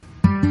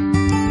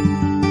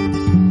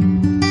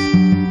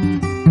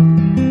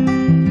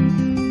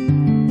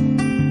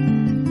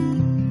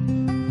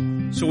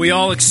We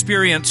all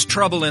experience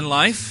trouble in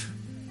life.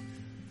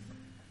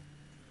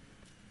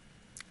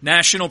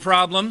 National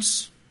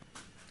problems,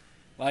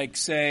 like,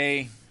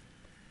 say,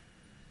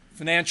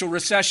 financial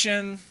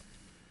recession,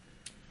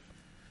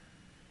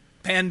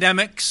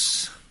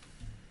 pandemics,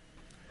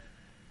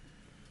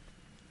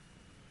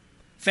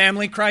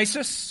 family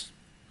crisis,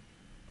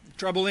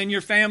 trouble in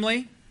your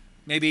family,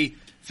 maybe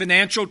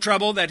financial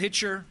trouble that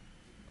hits your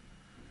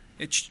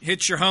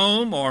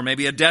home, or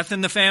maybe a death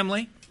in the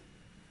family.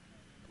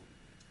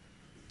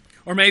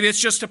 Or maybe it's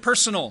just a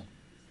personal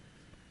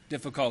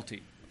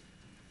difficulty,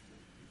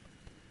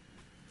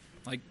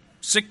 like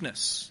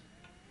sickness,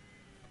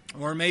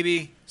 or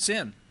maybe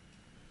sin,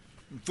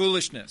 and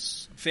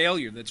foolishness,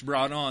 failure that's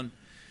brought on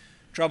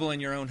trouble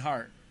in your own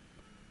heart.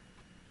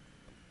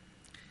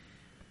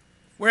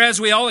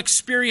 Whereas we all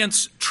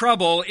experience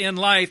trouble in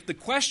life, the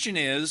question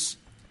is,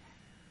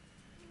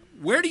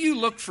 where do you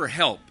look for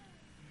help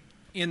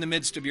in the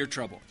midst of your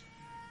trouble?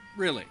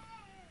 Really,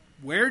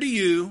 where do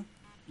you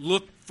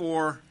look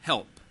for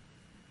help?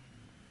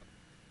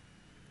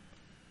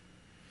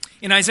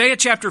 In Isaiah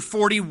chapter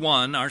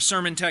 41, our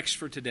sermon text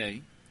for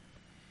today,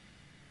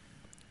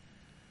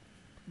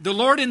 the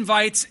Lord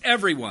invites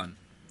everyone.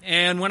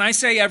 And when I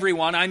say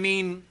everyone, I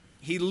mean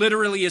He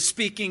literally is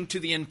speaking to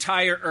the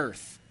entire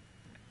earth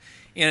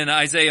in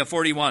Isaiah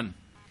 41.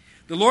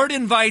 The Lord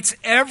invites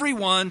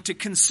everyone to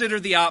consider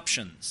the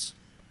options.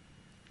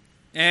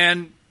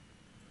 And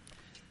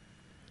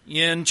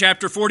in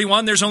chapter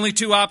 41, there's only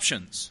two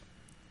options.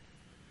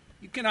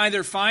 You can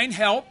either find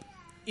help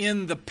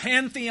in the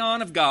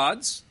pantheon of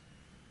gods,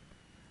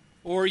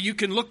 or you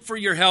can look for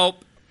your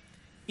help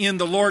in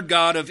the Lord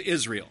God of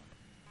Israel.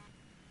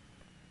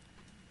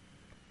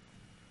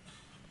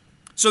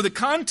 So the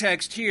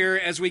context here,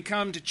 as we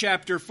come to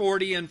chapter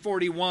 40 and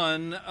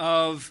 41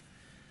 of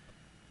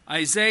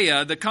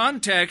Isaiah, the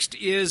context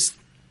is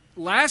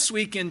last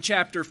week in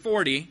chapter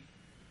 40,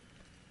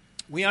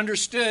 we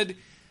understood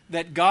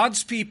that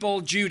God's people,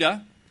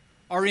 Judah,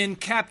 are in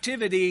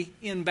captivity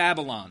in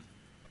Babylon.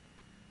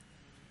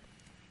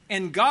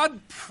 And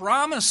God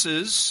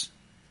promises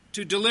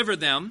to deliver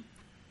them,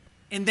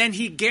 and then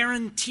He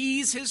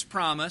guarantees His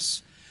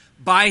promise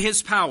by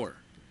His power.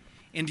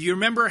 And do you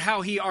remember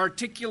how He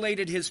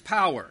articulated His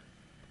power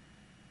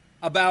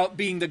about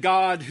being the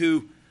God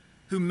who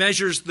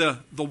measures the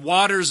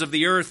waters of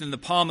the earth in the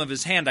palm of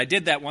His hand? I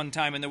did that one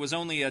time, and there was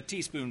only a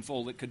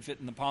teaspoonful that could fit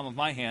in the palm of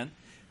my hand.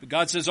 But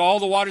God says, all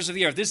the waters of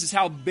the earth. This is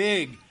how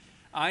big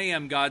I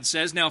am, God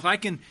says. Now, if I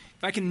can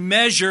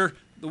measure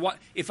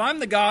if I'm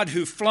the God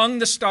who flung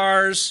the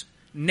stars,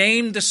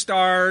 named the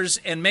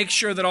stars, and makes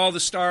sure that all the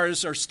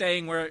stars are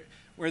staying where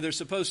they're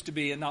supposed to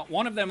be, and not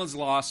one of them is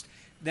lost,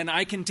 then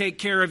I can take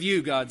care of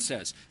you, God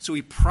says. So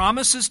He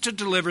promises to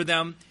deliver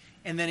them,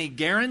 and then He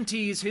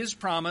guarantees His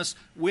promise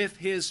with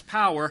His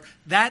power.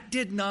 That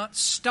did not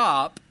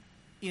stop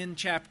in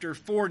chapter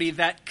 40.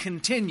 That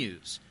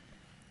continues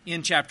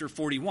in chapter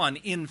 41.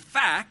 In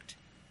fact,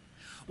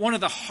 one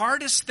of the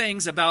hardest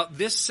things about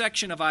this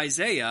section of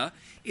Isaiah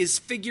is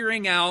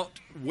figuring out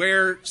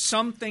where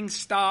something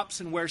stops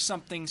and where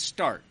something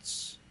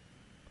starts.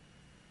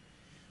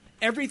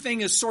 Everything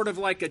is sort of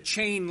like a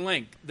chain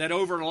link that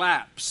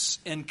overlaps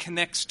and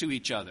connects to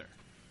each other.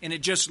 And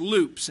it just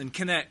loops and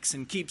connects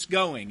and keeps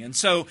going. And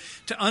so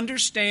to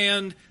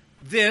understand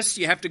this,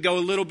 you have to go a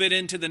little bit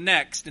into the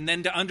next. And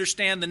then to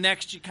understand the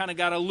next, you kind of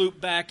got to loop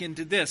back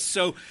into this.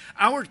 So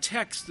our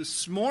text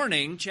this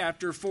morning,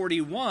 chapter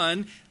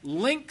 41,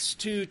 links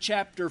to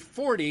chapter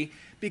 40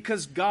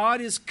 because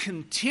God is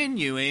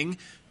continuing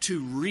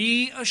to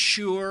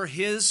reassure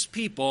His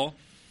people,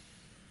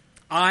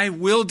 I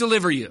will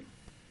deliver you.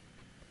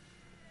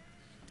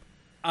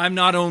 I'm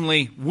not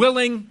only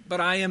willing, but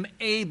I am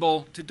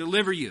able to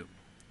deliver you.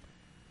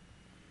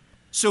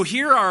 So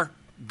here are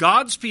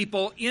God's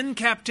people in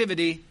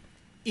captivity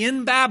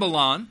in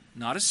Babylon,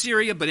 not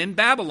Assyria, but in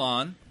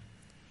Babylon.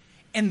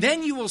 And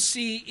then you will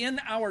see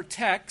in our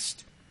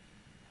text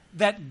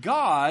that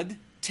God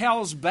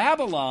tells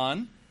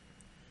Babylon,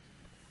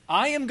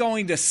 I am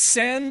going to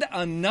send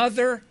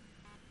another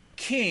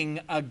king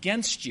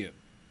against you.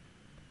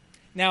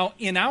 Now,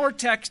 in our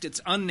text,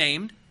 it's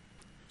unnamed,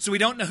 so we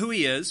don't know who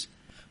he is.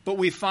 But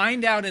we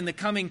find out in the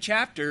coming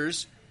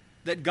chapters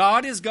that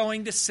God is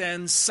going to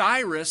send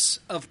Cyrus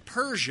of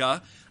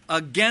Persia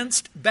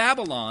against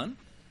Babylon.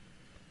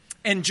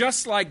 And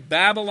just like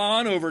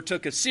Babylon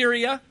overtook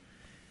Assyria,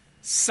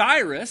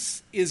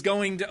 Cyrus is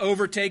going to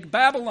overtake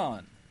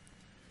Babylon.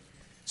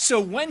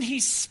 So when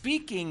he's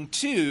speaking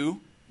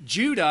to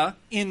Judah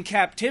in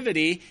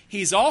captivity,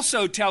 he's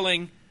also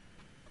telling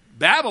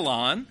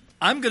Babylon,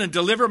 I'm going to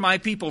deliver my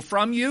people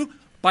from you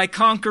by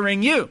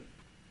conquering you.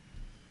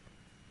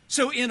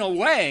 So in a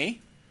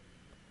way,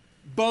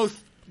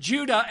 both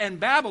Judah and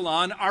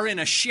Babylon are in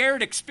a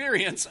shared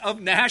experience of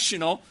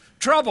national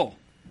trouble.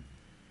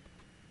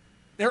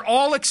 They're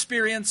all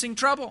experiencing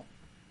trouble.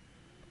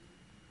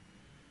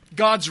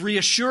 God's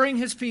reassuring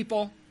His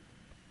people,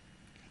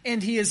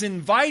 and He is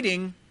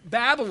inviting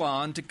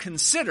Babylon to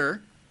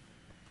consider,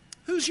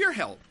 who's your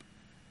help?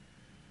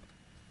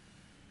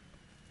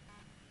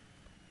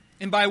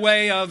 And by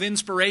way of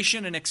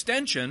inspiration and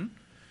extension,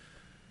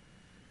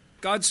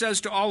 God says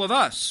to all of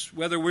us,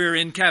 whether we're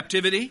in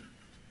captivity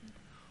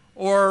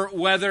or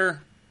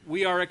whether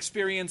we are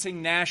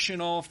experiencing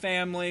national,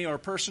 family, or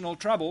personal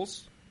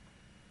troubles,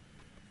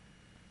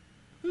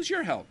 who's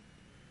your help?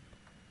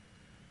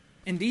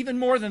 And even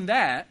more than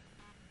that,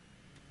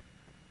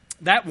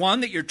 that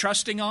one that you're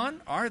trusting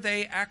on, are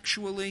they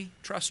actually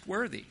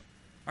trustworthy?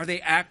 Are they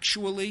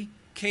actually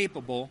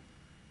capable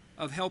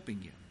of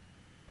helping you?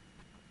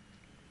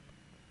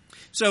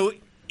 So,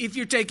 if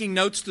you're taking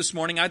notes this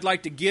morning, I'd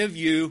like to give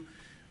you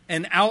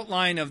an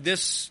outline of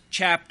this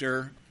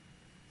chapter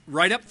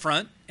right up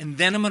front, and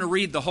then I'm going to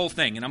read the whole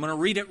thing. And I'm going to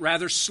read it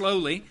rather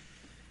slowly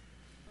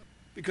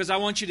because I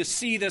want you to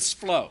see this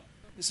flow.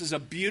 This is a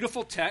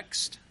beautiful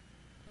text.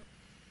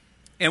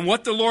 And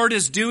what the Lord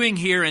is doing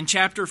here in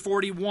chapter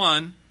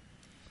 41,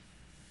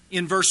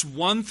 in verse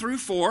 1 through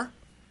 4,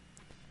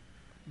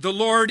 the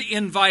Lord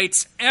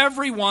invites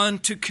everyone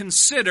to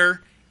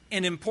consider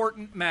an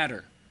important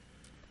matter.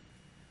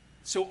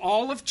 So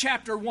all of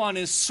chapter 1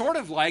 is sort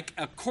of like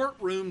a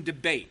courtroom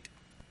debate.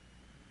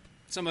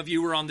 Some of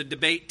you were on the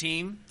debate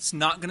team. It's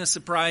not going to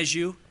surprise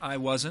you. I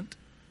wasn't.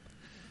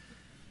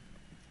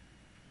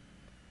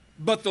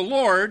 But the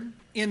Lord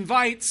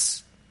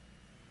invites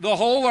the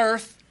whole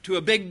earth to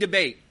a big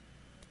debate.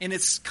 And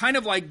it's kind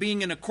of like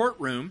being in a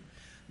courtroom.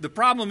 The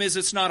problem is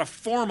it's not a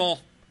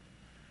formal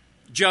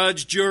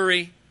judge,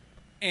 jury,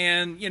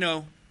 and,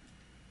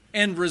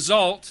 end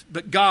result,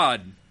 but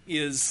God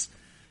is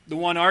the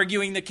one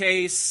arguing the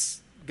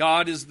case.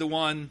 God is the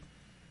one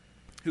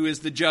who is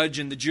the judge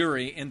and the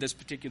jury in this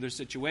particular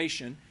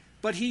situation.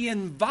 But he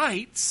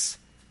invites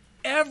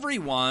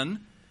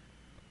everyone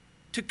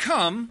to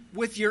come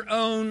with your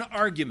own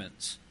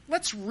arguments.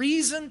 Let's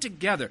reason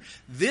together.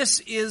 This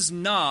is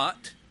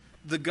not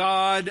the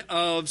God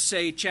of,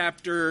 say,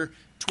 chapter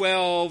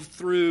 12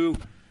 through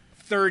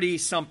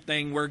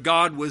 30-something, where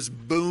God was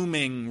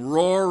booming,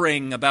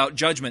 roaring about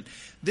judgment.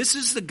 This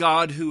is the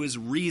God who is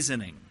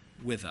reasoning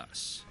with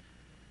us.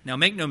 Now,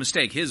 make no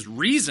mistake, his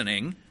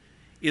reasoning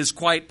is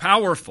quite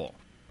powerful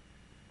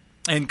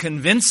and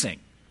convincing.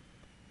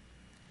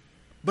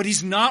 But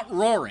he's not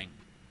roaring.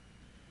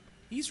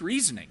 He's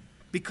reasoning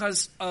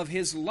because of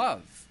his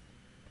love.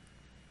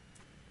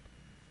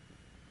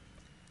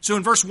 So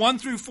in verse 1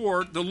 through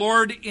 4, the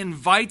Lord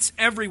invites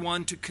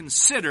everyone to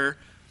consider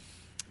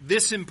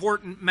this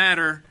important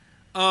matter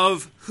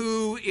of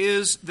who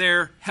is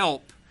their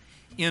help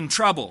in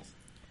trouble.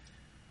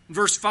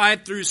 Verse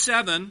 5 through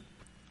 7,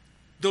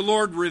 the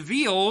Lord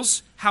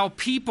reveals how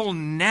people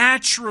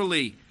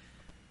naturally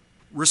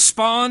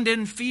respond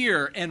in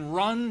fear and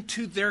run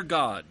to their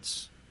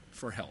gods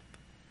for help.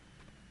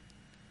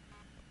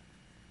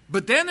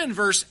 But then in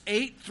verse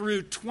 8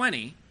 through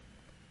 20,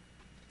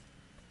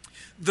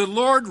 the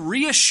Lord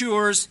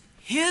reassures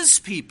his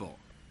people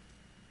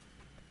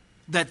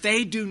that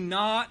they do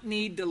not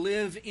need to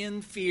live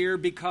in fear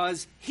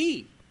because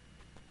he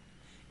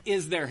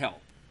is their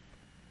help.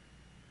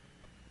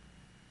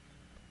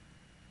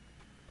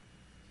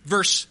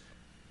 Verse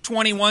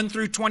 21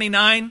 through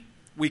 29,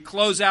 we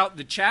close out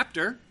the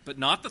chapter, but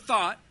not the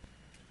thought.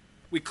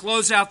 We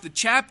close out the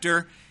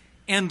chapter,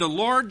 and the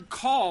Lord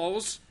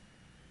calls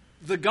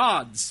the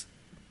gods.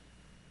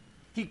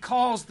 He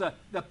calls the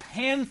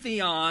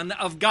pantheon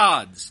of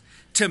gods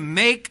to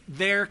make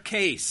their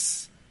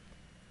case,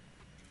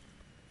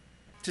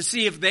 to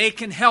see if they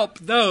can help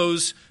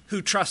those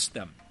who trust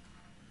them.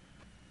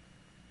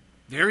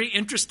 Very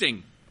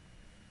interesting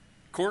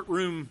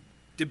courtroom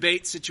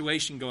debate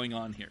situation going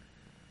on here.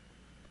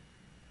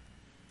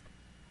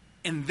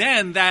 And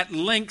then that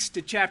links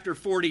to chapter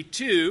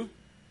 42,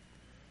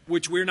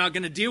 which we're not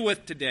going to deal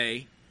with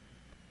today.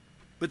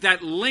 But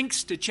that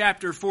links to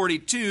chapter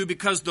 42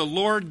 because the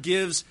Lord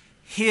gives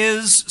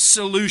his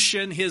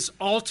solution, his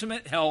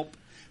ultimate help.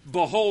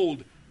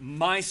 Behold,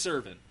 my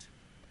servant,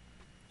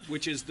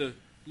 which is the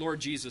Lord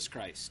Jesus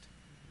Christ.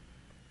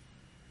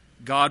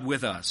 God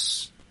with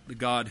us, the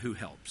God who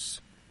helps.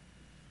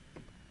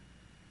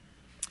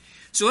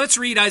 So let's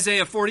read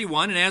Isaiah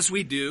 41, and as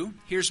we do,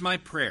 here's my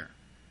prayer.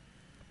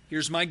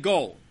 Here's my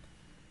goal.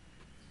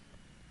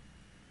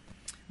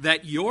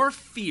 That your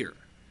fear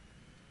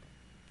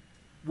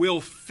will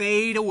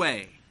fade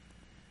away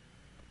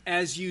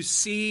as you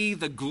see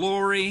the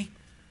glory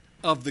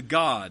of the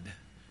God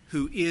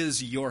who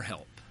is your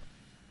help.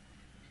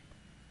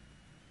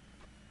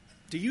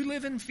 Do you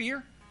live in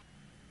fear?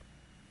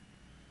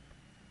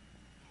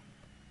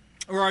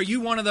 Or are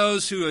you one of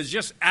those who is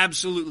just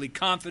absolutely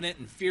confident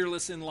and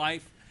fearless in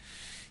life?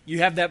 You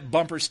have that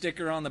bumper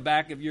sticker on the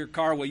back of your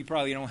car. Well, you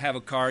probably don't have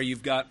a car.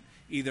 You've got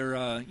either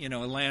a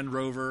Land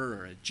Rover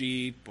or a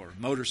Jeep or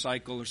a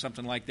motorcycle or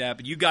something like that.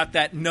 But you got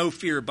that no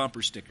fear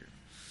bumper sticker.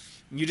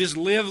 You just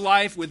live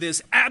life with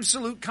this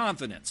absolute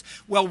confidence.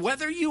 Well,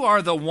 whether you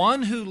are the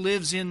one who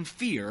lives in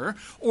fear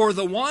or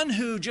the one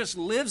who just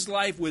lives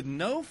life with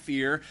no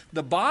fear,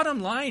 the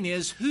bottom line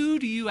is, who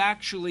do you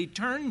actually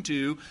turn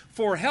to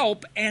for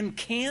help, and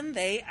can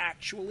they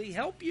actually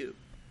help you?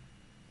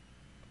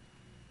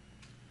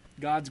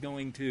 God's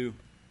going to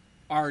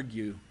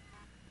argue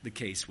the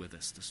case with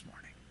us this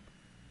morning.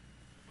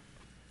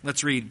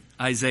 Let's read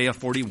Isaiah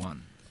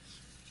 41.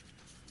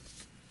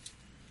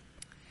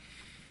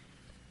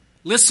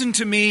 Listen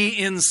to me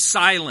in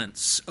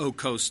silence, O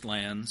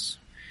coastlands.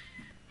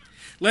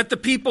 Let the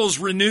peoples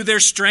renew their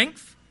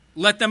strength.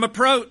 Let them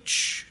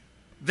approach.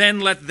 Then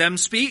let them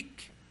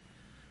speak.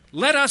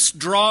 Let us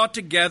draw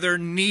together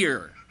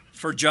near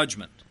for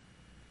judgment.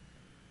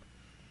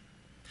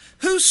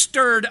 Who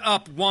stirred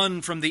up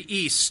one from the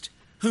east,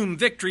 whom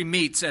victory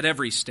meets at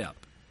every step?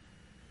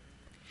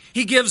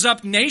 He gives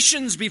up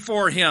nations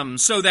before him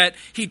so that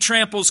he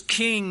tramples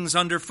kings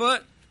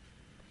underfoot.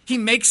 He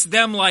makes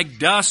them like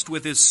dust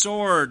with his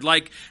sword,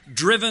 like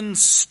driven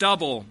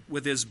stubble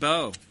with his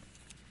bow.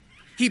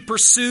 He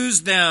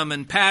pursues them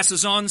and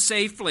passes on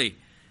safely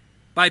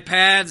by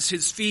paths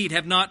his feet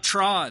have not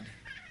trod.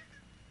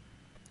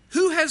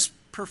 Who has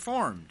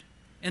performed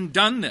and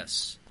done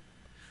this,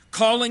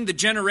 calling the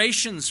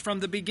generations from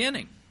the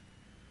beginning?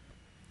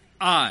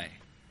 I,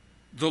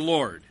 the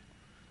Lord,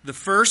 the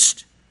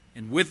first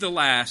and with the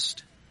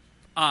last,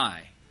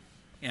 I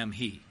am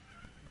He.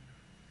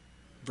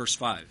 Verse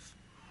 5.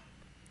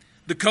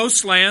 The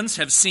coastlands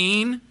have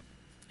seen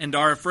and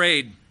are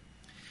afraid.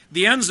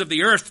 The ends of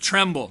the earth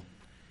tremble.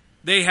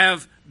 They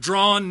have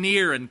drawn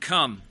near and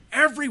come.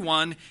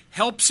 Everyone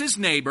helps his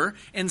neighbor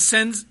and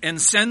says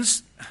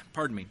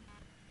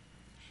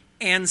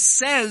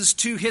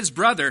to his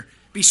brother,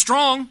 be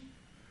strong.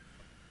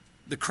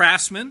 The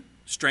craftsman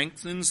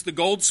strengthens the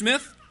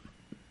goldsmith,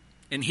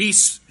 and he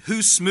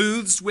who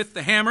smooths with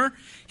the hammer,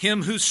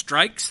 him who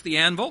strikes the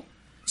anvil,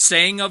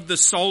 saying of the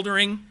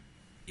soldering,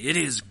 it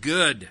is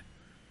good.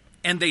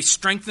 And they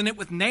strengthen it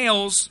with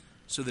nails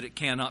so that it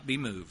cannot be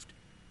moved.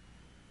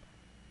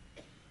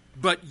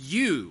 But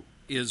you,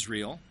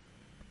 Israel,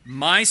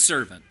 my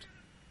servant,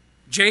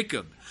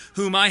 Jacob,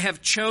 whom I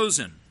have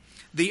chosen,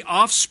 the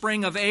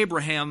offspring of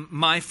Abraham,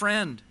 my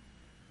friend,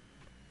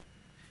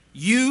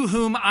 you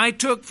whom I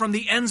took from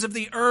the ends of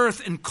the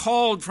earth and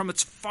called from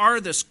its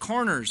farthest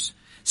corners,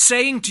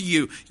 saying to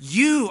you,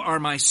 you are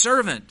my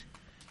servant.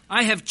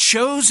 I have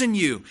chosen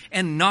you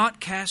and not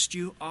cast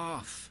you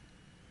off.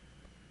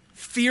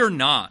 Fear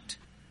not,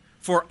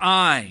 for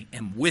I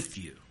am with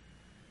you.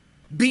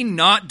 Be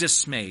not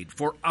dismayed,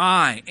 for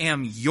I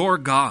am your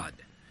God.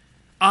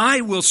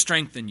 I will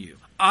strengthen you.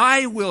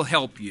 I will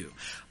help you.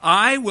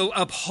 I will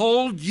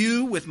uphold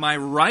you with my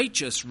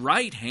righteous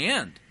right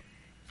hand.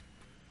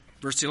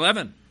 Verse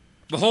 11,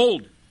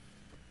 behold,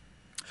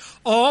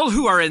 all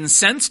who are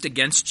incensed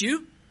against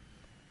you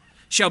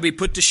shall be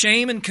put to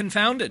shame and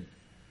confounded.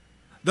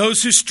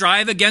 Those who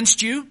strive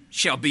against you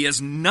shall be as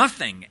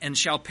nothing and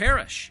shall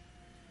perish.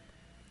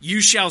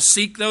 You shall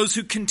seek those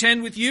who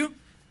contend with you,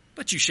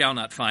 but you shall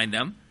not find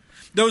them.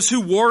 Those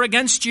who war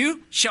against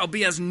you shall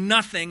be as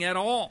nothing at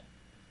all.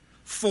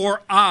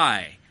 For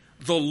I,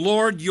 the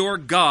Lord your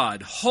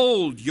God,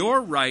 hold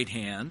your right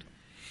hand.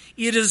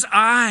 It is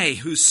I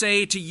who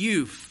say to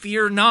you,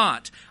 fear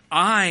not.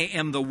 I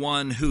am the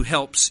one who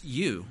helps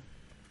you.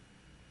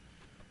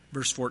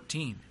 Verse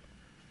 14.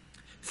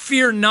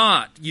 Fear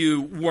not,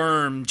 you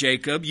worm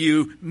Jacob,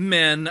 you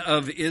men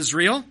of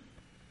Israel.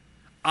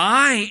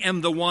 I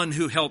am the one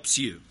who helps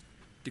you,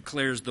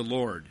 declares the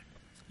Lord.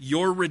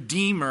 Your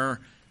Redeemer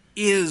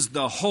is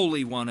the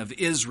Holy One of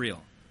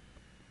Israel.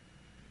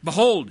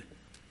 Behold,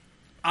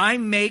 I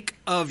make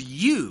of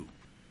you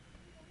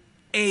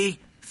a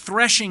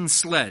threshing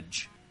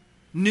sledge,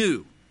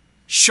 new,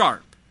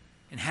 sharp,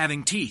 and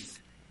having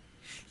teeth.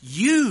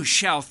 You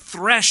shall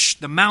thresh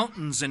the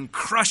mountains and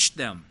crush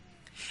them,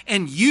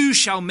 and you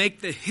shall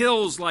make the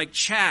hills like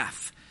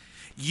chaff.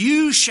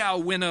 You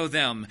shall winnow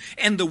them,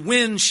 and the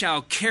wind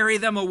shall carry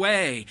them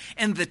away,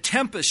 and the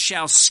tempest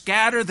shall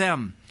scatter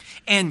them.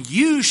 And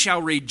you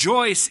shall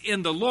rejoice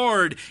in the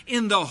Lord,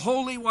 in the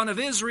Holy One of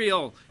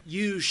Israel.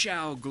 You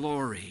shall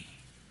glory.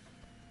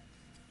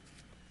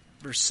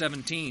 Verse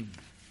 17.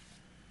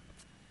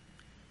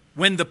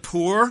 When the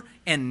poor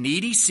and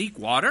needy seek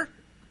water,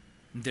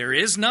 there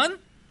is none,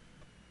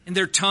 and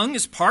their tongue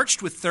is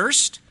parched with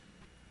thirst,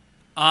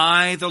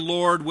 I, the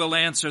Lord, will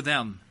answer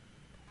them.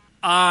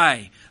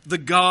 I, the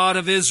God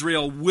of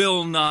Israel,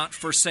 will not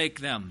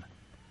forsake them.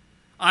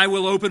 I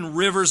will open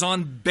rivers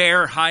on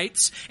bare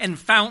heights and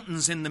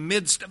fountains in the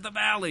midst of the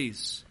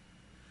valleys.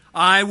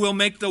 I will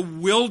make the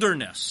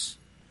wilderness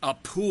a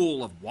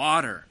pool of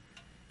water,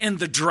 and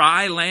the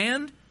dry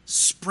land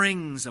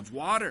springs of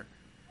water.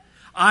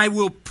 I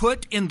will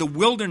put in the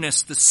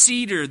wilderness the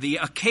cedar, the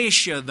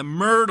acacia, the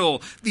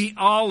myrtle, the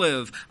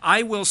olive.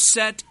 I will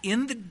set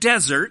in the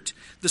desert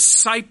the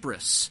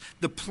cypress,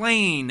 the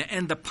plane,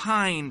 and the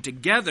pine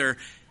together,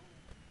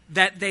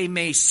 that they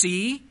may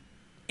see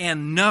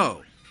and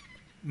know,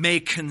 may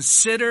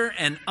consider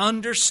and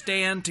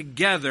understand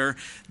together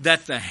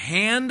that the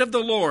hand of the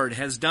Lord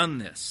has done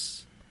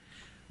this.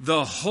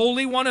 The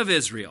Holy One of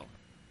Israel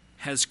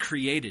has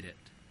created it.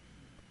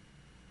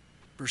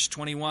 Verse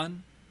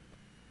 21.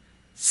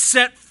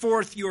 Set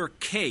forth your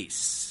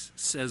case,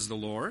 says the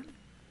Lord.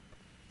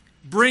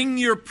 Bring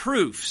your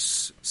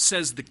proofs,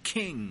 says the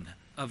King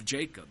of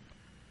Jacob.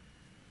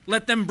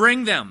 Let them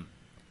bring them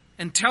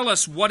and tell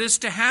us what is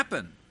to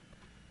happen.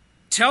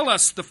 Tell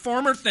us the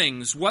former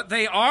things, what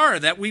they are,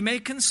 that we may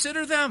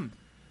consider them,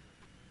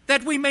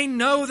 that we may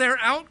know their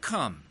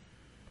outcome.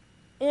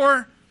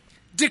 Or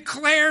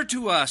declare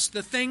to us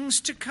the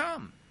things to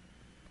come.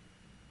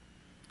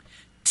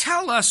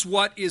 Tell us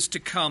what is to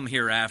come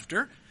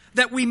hereafter,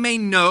 that we may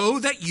know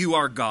that you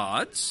are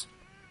gods.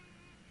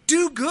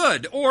 Do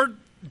good or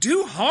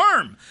do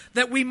harm,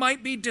 that we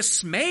might be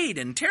dismayed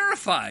and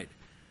terrified.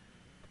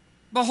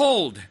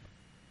 Behold,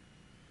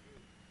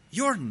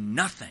 you're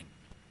nothing,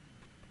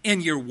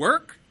 and your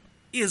work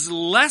is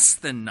less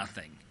than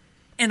nothing.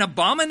 An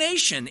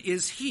abomination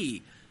is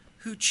he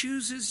who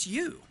chooses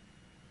you.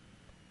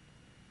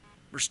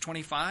 Verse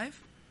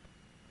 25,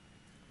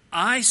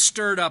 I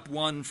stirred up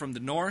one from the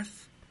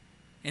north,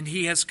 and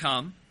he has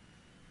come.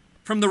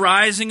 From the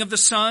rising of the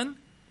sun,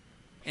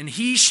 and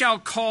he shall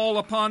call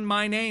upon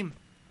my name.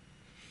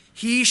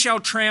 He shall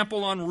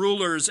trample on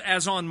rulers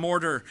as on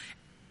mortar,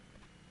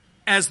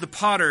 as the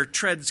potter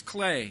treads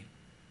clay.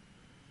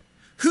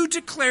 Who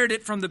declared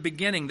it from the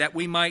beginning that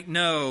we might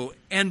know,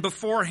 and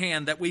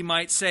beforehand that we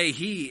might say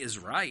he is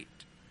right?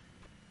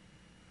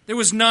 There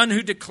was none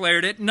who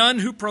declared it, none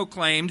who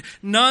proclaimed,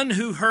 none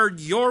who heard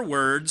your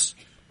words.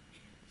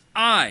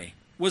 I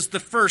was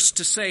the first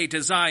to say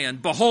to Zion,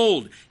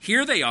 behold,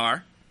 here they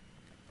are,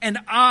 and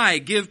I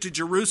give to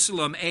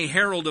Jerusalem a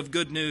herald of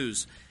good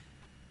news.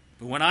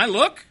 But when I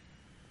look,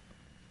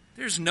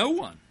 there's no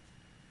one.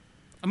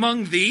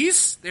 Among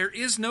these, there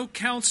is no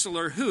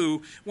counselor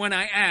who, when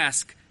I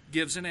ask,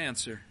 gives an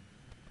answer.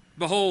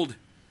 Behold,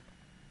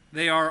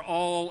 they are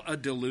all a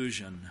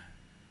delusion.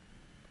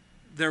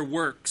 Their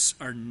works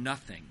are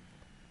nothing.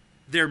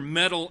 Their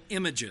metal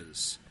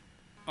images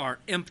are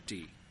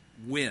empty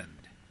wind.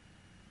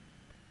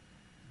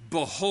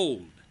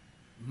 Behold,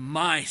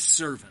 my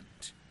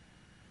servant,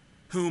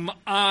 whom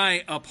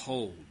I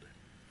uphold,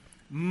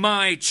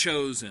 my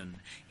chosen,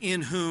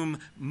 in whom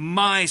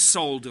my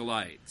soul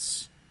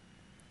delights.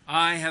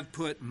 I have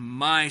put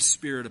my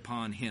spirit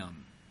upon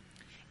him,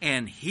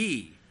 and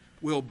he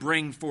will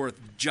bring forth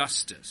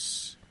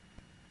justice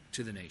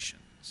to the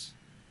nations.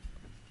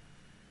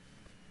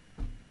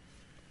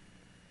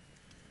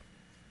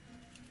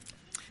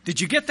 Did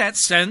you get that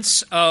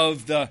sense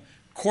of the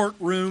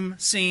courtroom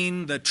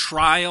scene, the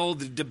trial,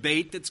 the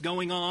debate that's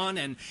going on,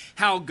 and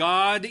how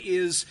God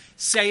is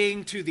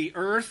saying to the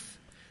earth,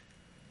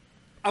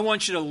 I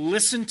want you to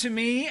listen to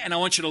me, and I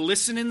want you to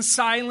listen in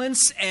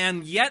silence,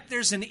 and yet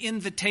there's an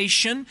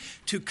invitation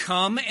to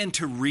come and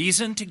to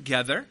reason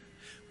together.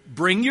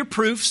 Bring your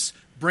proofs,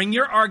 bring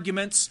your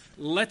arguments,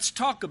 let's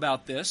talk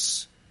about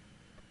this.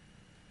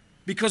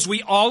 Because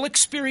we all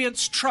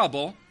experience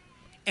trouble,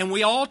 and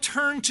we all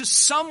turn to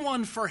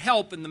someone for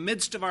help in the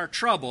midst of our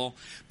trouble.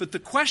 But the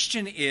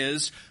question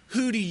is,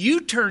 who do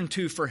you turn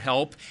to for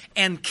help,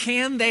 and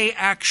can they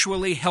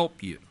actually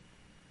help you?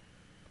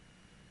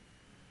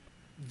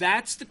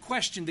 That's the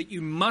question that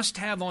you must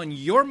have on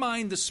your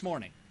mind this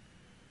morning.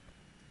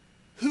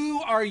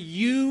 Who are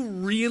you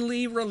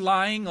really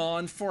relying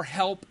on for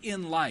help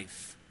in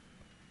life?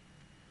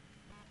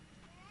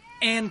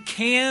 And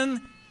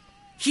can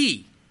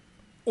he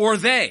or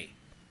they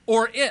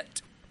or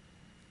it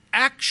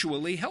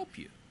actually help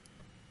you?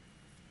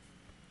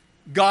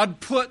 God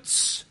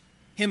puts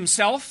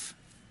himself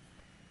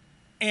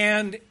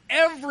and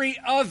every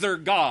other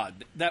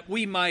god that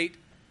we might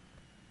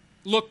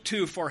look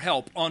to for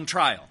help on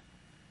trial.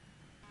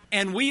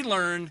 And we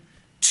learn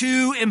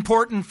two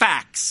important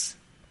facts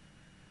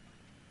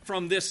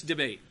from this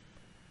debate.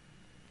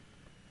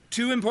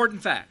 Two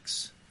important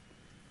facts.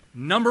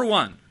 Number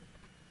one,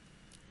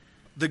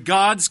 the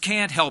gods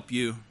can't help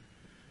you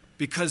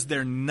because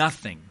they're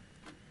nothing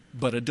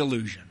but a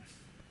delusion.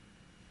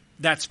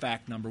 That's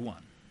fact number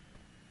one.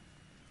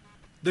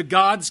 The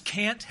gods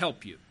can't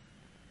help you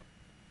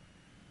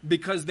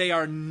because they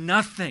are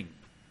nothing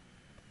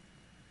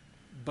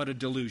but a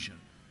delusion.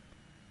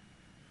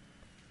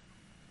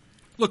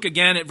 Look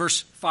again at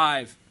verse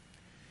 5.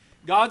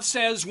 God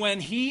says when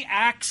he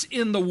acts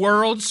in the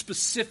world,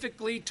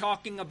 specifically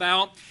talking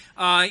about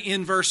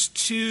in verse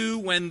 2,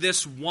 when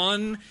this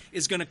one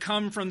is going to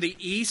come from the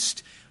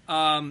east,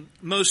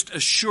 most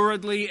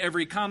assuredly,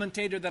 every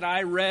commentator that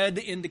I read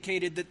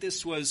indicated that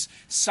this was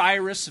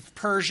Cyrus of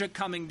Persia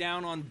coming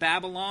down on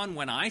Babylon.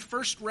 When I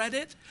first read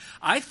it,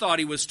 I thought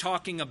he was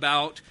talking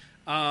about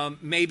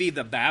maybe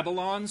the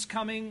Babylonians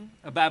coming,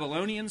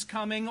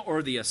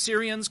 or the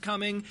Assyrians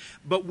coming,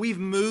 but we've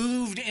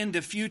moved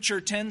into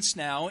future tense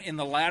now in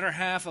the latter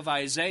half of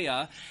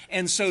Isaiah,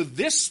 and so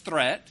this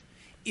threat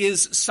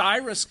is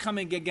Cyrus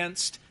coming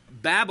against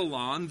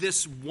Babylon,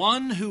 this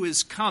one who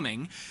is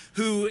coming,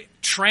 who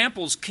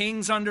tramples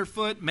kings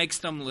underfoot, makes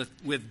them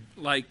with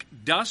like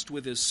dust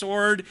with his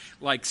sword,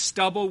 like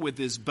stubble with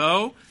his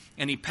bow,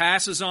 and he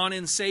passes on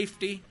in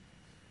safety.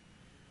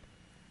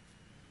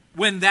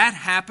 When that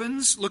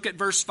happens, look at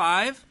verse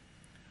 5.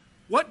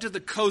 What do the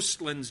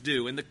coastlands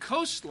do? And the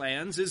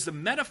coastlands is the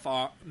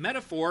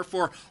metaphor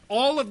for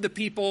all of the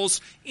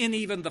peoples in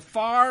even the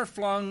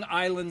far-flung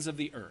islands of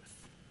the earth.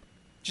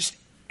 Just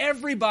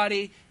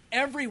everybody,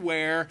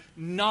 everywhere,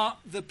 not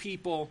the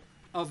people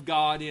of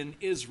God in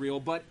Israel,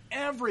 but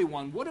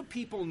everyone. What do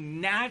people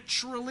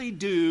naturally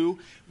do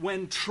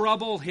when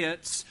trouble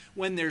hits,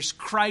 when there's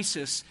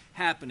crisis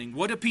happening?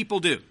 What do people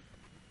do?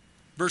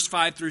 Verse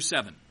 5 through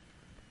 7.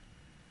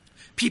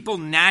 People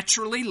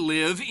naturally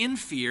live in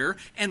fear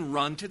and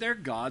run to their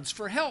gods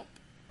for help.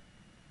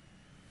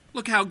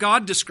 Look how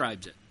God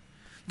describes it.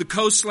 The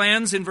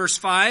coastlands in verse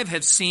 5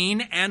 have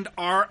seen and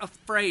are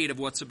afraid of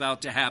what's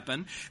about to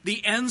happen.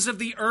 The ends of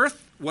the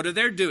earth, what are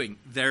they doing?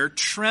 They're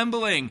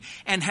trembling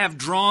and have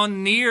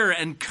drawn near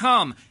and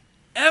come.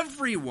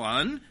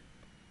 Everyone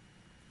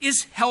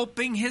is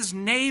helping his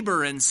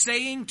neighbor and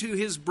saying to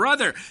his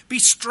brother, be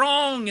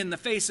strong in the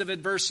face of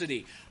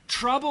adversity.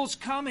 Trouble's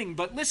coming,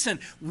 but listen,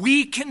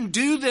 we can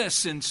do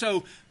this. And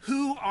so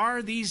who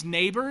are these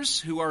neighbors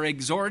who are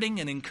exhorting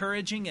and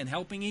encouraging and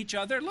helping each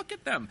other? Look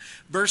at them.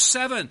 Verse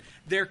 7,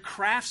 they're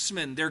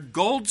craftsmen, they're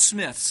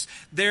goldsmiths,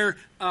 they're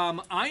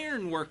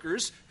iron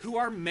workers who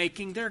are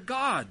making their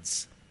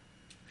gods.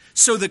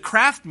 So the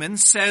craftsman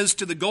says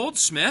to the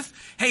goldsmith,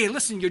 hey,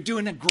 listen, you're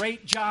doing a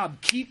great job.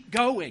 Keep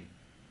going.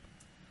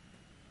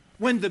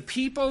 When the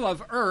people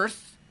of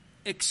earth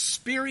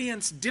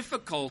experience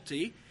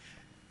difficulty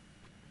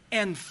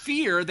and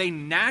fear, they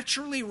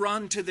naturally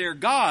run to their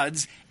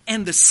gods.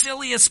 And the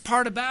silliest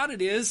part about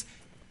it is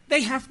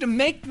they have to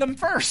make them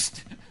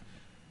first.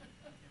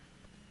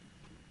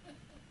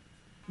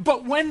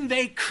 But when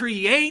they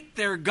create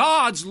their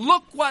gods,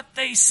 look what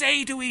they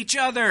say to each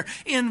other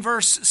in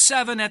verse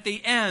 7 at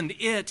the end.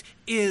 It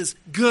is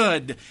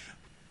good.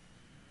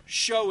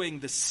 Showing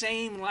the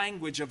same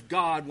language of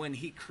God when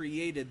he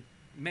created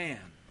man.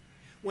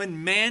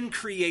 When man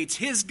creates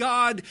his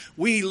God,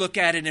 we look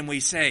at it and we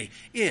say,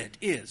 it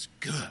is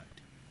good.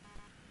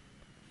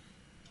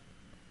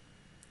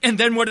 And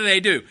then what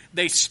do?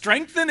 They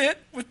strengthen it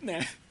with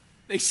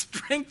they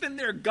strengthen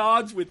their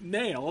gods with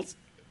nails.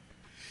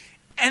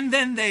 And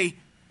then they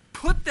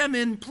put them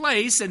in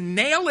place and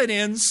nail it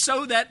in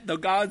so that the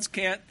gods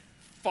can't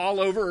fall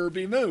over or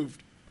be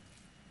moved.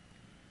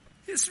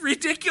 It's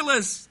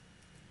ridiculous.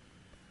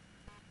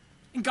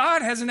 And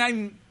God hasn't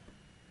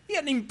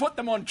even put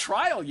them on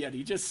trial yet.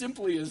 He just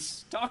simply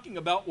is talking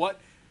about what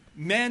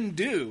men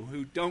do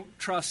who don't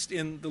trust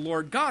in the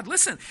Lord God.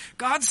 Listen,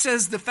 God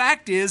says the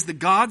fact is the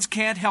gods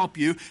can't help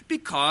you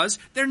because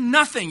they're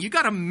nothing. You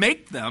got to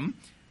make them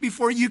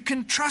before you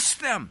can trust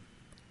them.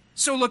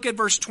 So look at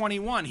verse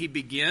 21. He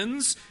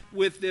begins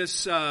with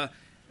this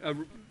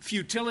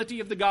futility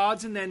of the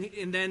gods, and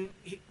then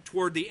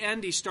toward the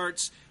end he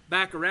starts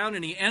back around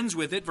and he ends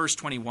with it, verse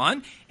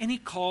 21, and he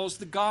calls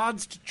the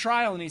gods to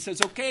trial, and he says,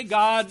 okay,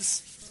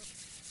 gods,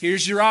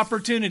 here's your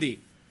opportunity.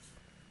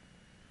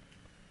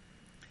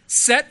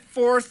 Set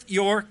forth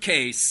your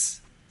case,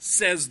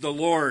 says the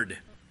Lord.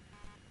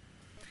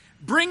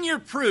 Bring your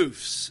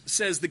proofs,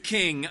 says the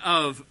king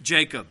of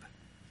Jacob.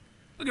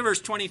 Look at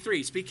verse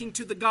 23, speaking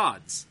to the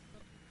gods.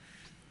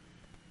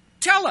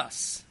 Tell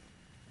us,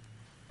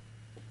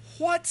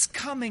 what's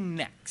coming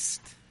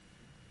next?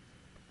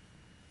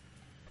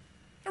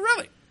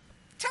 Really,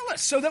 tell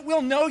us so that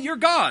we'll know your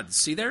gods.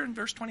 See there in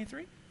verse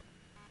 23?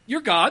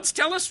 Your gods,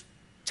 tell us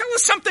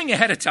something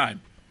ahead of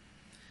time.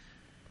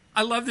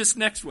 I love this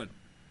next one.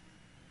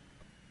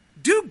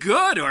 Do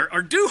good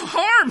or do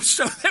harm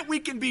so that we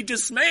can be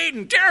dismayed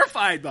and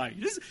terrified by it.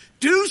 Just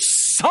do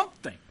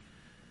something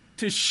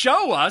to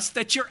show us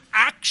that you're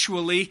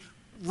actually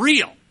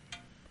real.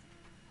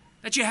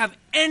 That you have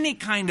any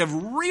kind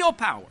of real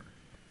power.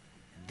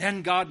 And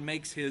then God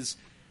makes his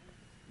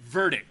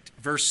verdict.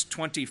 Verse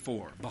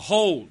 24.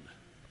 Behold,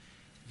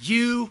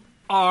 you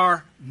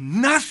are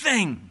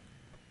nothing,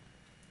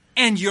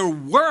 and your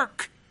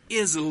work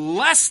is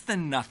less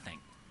than nothing.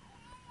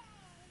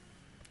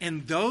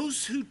 And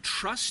those who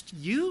trust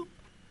you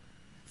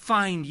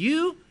find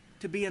you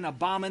to be an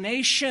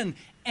abomination,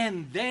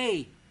 and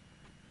they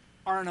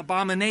are an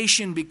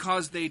abomination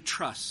because they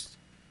trust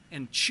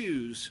and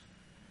choose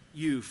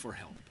you for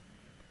help.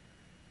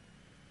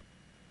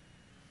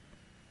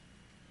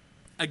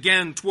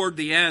 Again, toward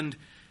the end,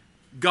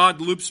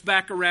 God loops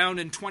back around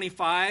in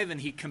 25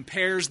 and he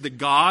compares the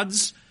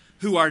gods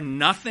who are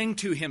nothing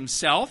to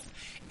himself.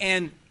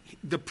 And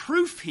the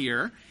proof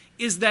here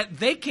is that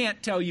they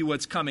can't tell you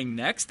what's coming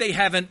next. They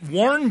haven't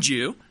warned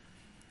you.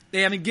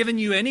 They haven't given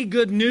you any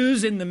good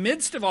news in the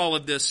midst of all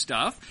of this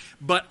stuff.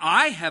 But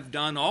I have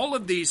done all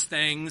of these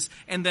things.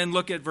 And then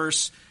look at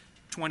verse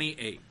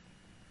 28.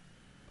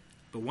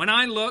 But when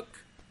I look,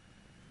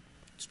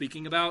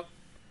 speaking about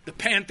the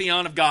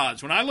pantheon of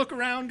gods, when I look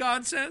around,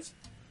 God says,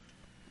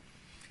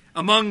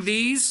 among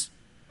these,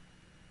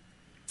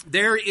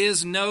 there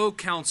is no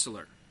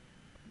counselor,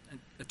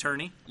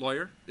 attorney,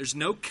 lawyer. There's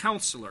no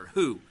counselor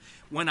who,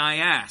 when I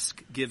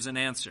ask, gives an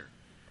answer.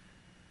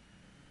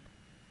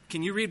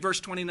 Can you read verse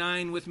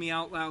 29 with me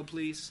out loud,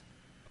 please?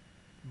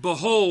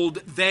 Behold,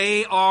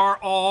 they are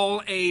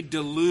all a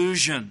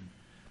delusion.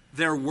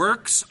 Their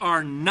works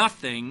are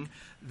nothing.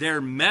 Their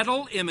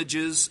metal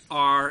images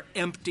are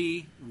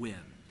empty wind.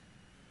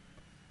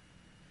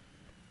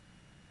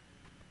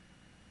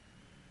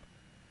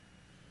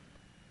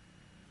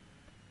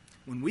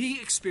 when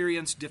we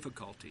experience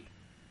difficulty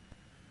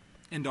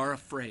and are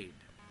afraid,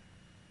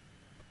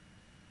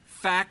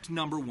 fact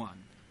number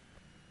one,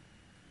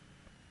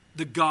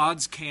 the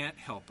gods can't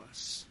help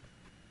us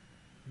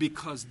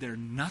because they're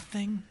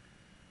nothing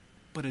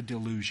but a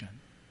delusion.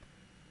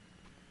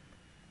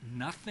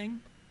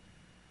 Nothing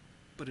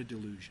but a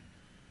delusion.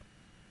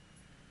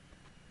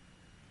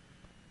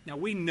 Now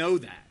we know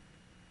that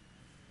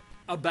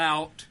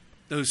about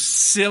those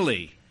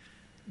silly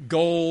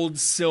gold,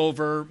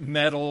 silver,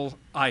 metal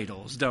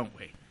idols, don't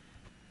we?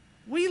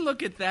 We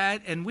look at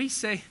that and we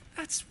say,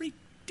 that's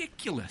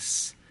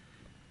ridiculous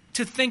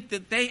to think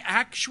that they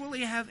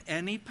actually have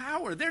any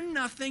power. They're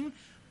nothing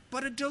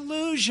but a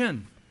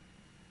delusion.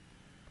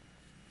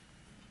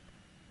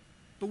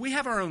 But we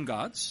have our own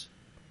gods.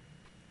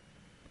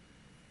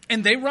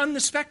 And they run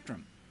the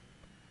spectrum.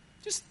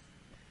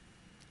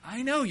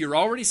 I know you're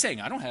already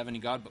saying, I don't have any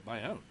God but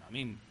my own. I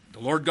mean, the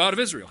Lord God of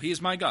Israel, He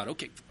is my God.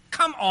 Okay,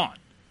 come on.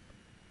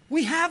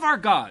 We have our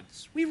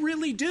gods. We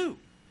really do.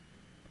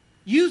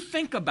 You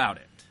think about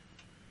it.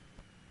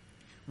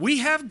 We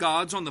have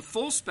gods on the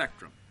full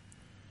spectrum.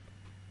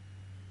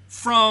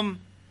 From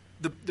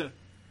the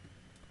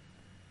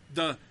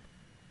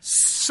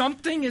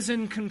something is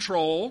in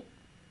control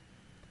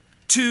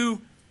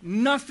to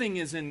nothing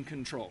is in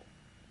control.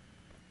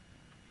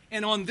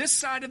 And on this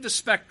side of the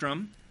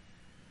spectrum,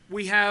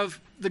 we have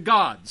the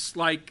gods,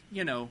 like,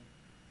 the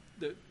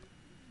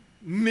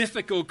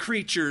mythical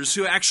creatures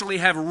who actually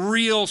have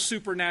real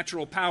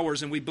supernatural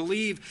powers, and we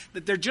believe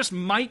that there just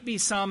might be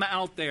some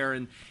out there,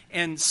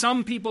 and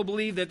some people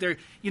believe that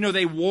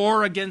they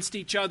war against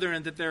each other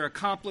and that they're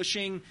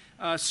accomplishing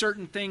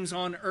certain things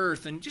on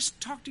earth. And just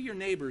talk to your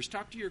neighbors,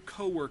 talk to your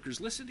coworkers,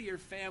 listen to your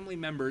family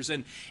members,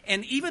 and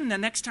even the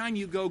next time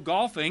you go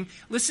golfing,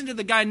 listen to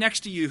the guy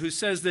next to you who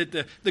says that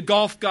the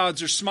golf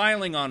gods are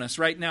smiling on us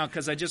right now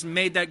because I just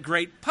made that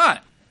great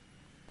putt.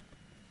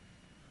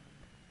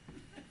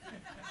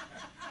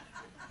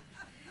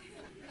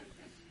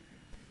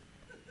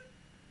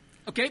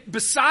 Okay,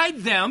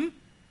 beside them,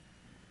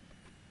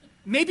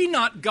 maybe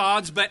not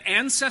gods, but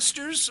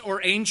ancestors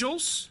or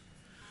angels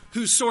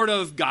who sort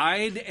of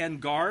guide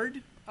and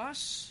guard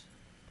us.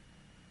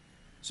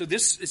 So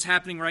this is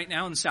happening right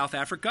now in South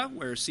Africa,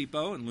 where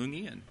Sipho and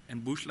Lungi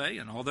and Bushle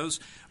and all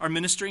those are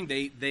ministering.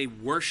 They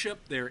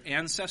worship their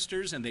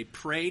ancestors and they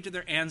pray to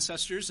their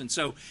ancestors. And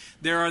so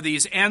there are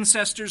these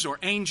ancestors or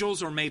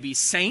angels or maybe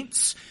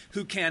saints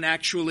who can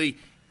actually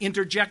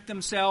interject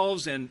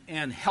themselves and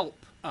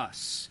help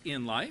us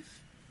in life.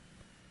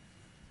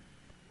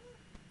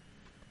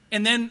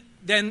 And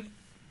then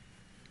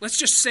let's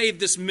just save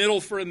this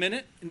middle for a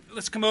minute. And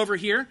let's come over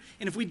here.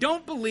 And if we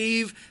don't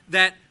believe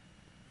that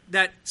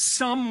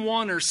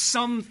someone or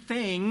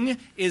something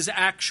is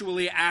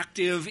actually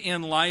active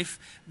in life,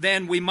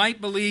 then we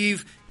might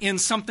believe in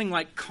something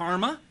like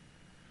karma,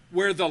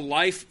 where the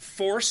life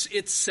force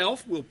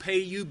itself will pay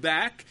you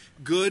back,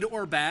 good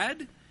or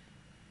bad.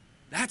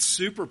 That's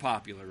super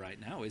popular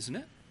right now, isn't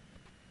it?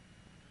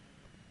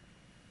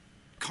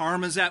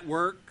 Karma's at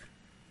work.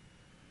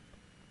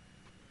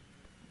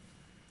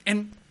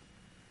 And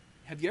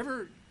have you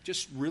ever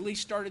just really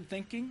started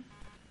thinking,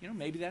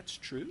 maybe that's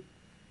true?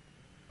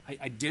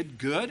 I did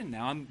good and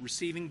now I'm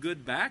receiving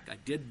good back. I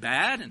did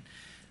bad and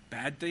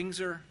bad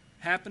things are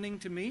happening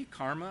to me.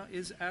 Karma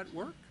is at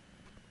work.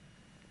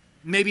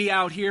 Maybe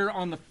out here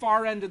on the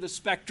far end of the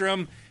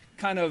spectrum,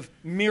 kind of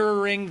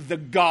mirroring the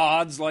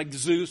gods like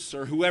Zeus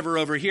or whoever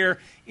over here,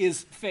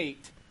 is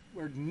fate,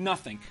 where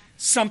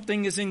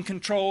something is in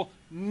control,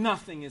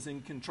 nothing is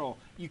in control.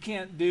 You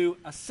can't do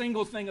a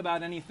single thing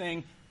about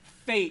anything.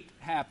 Fate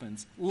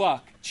happens,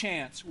 luck,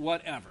 chance,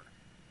 whatever.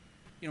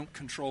 You don't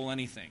control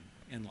anything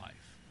in life.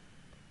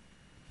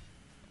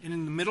 And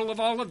in the middle of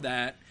all of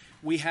that,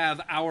 we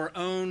have our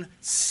own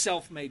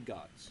self-made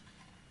gods.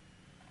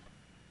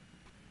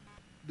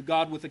 The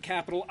God with a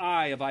capital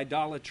I of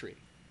idolatry,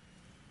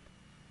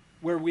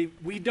 where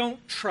we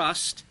don't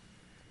trust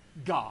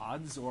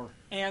gods or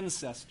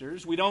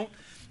ancestors. We don't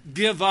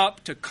give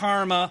up to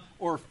karma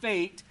or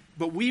fate,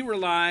 but we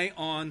rely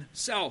on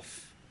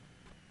self.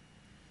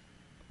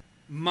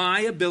 My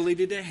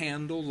ability to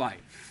handle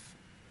life.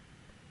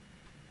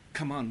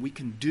 Come on, we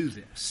can do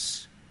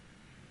this.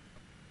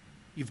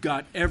 You've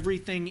got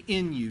everything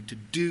in you to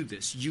do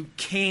this. You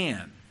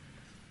can.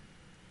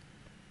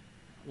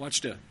 I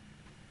watched a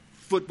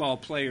football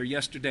player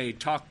yesterday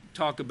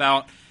talk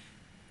about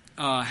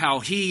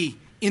how he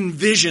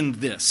envisioned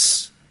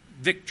this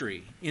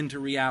victory into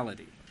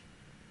reality.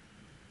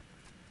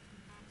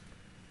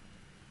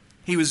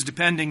 He was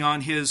depending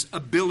on his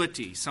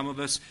ability. Some of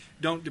us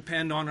don't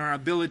depend on our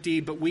ability,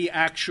 but we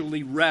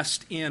actually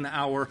rest in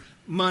our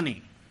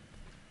money.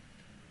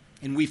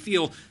 And we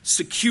feel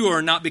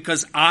secure not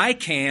because I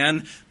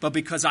can, but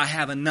because I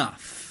have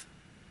enough.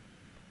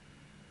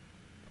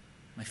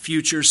 My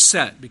future's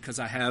set because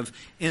I have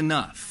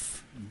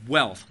enough.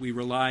 Wealth, we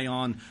rely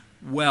on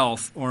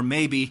wealth, or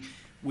maybe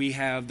we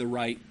have the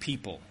right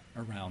people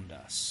around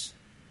us.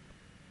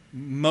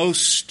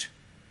 Most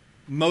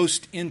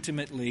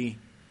intimately,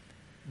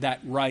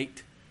 that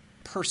right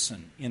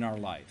person in our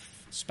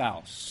life,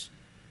 spouse,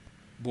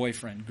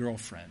 boyfriend,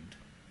 girlfriend,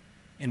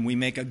 and we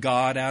make a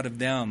god out of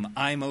them.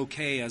 I'm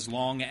okay as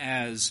long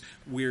as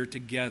we're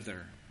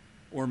together.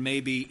 Or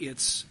maybe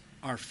it's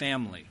our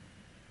family.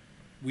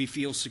 We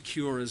feel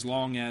secure as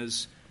long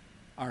as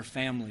our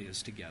family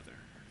is together.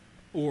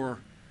 Or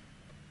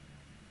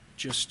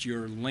just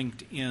your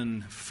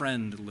LinkedIn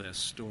friend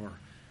list, or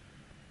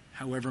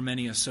however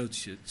many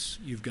associates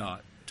you've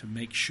got to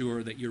make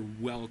sure that you're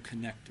well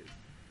connected.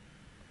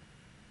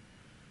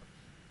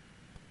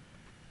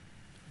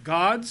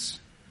 Gods,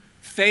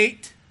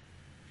 fate,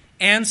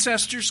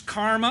 ancestors,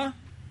 karma,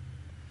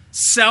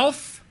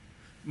 self,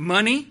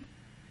 money,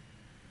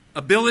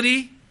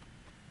 ability,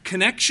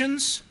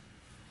 connections,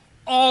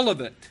 all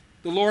of it,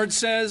 the Lord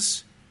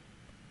says,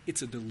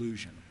 it's a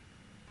delusion.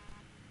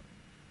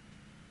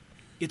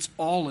 It's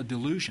all a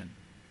delusion.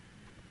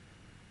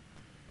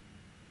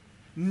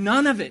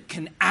 None of it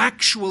can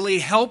actually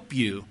help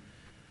you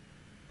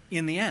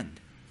in the end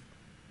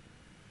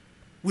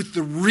with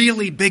the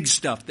really big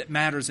stuff that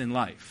matters in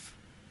life.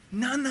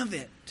 None of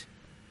it.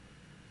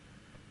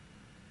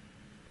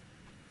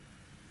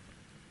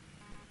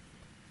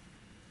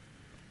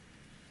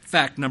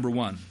 Fact number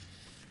one.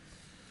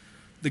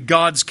 The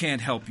gods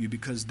can't help you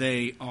because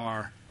they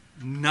are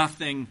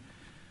nothing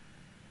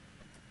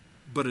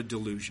but a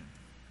delusion.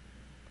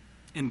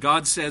 And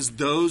God says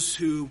those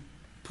who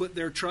put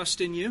their trust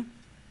in you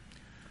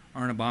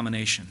are an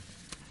abomination.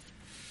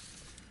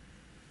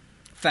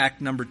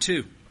 Fact number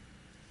two.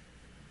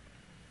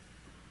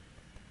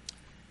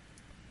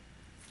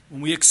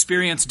 When we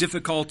experience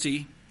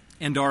difficulty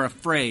and are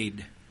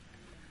afraid,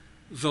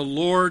 the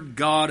Lord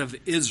God of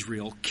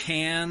Israel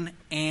can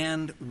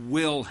and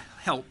will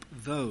help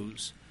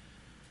those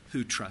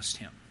who trust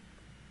Him.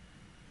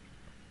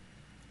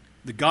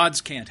 The gods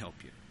can't help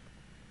you.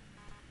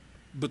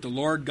 But the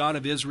Lord God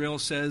of Israel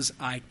says,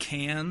 I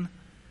can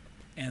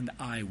and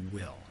I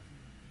will.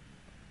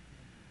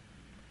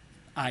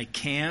 I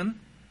can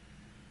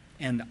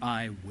and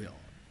I will.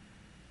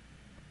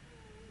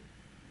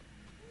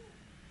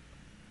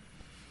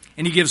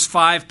 And He gives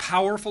 5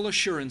 powerful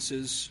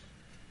assurances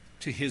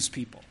to His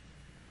people.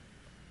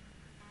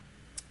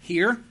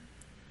 Here,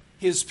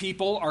 His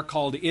people are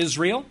called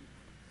Israel,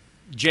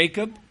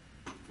 Jacob.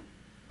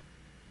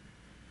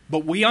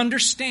 But we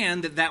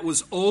understand that that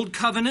was Old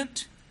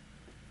Covenant.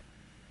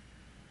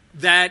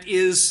 That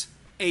is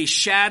a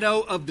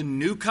shadow of the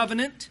New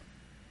Covenant,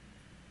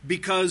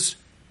 because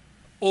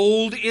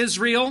Old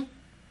Israel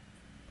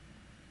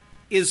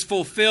is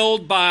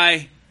fulfilled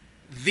by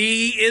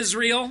the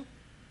Israel,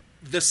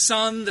 the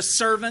Son, the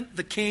servant,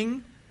 the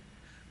King,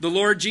 the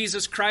Lord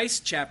Jesus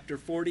Christ, chapter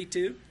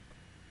 42.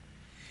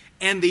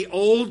 And the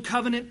Old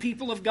Covenant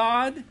people of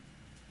God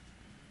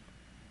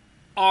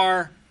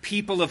are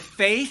people of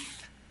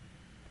faith,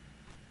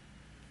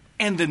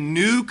 and the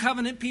New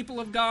Covenant people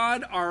of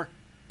God are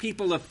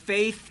people of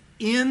faith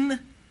in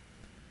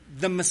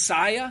the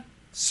Messiah,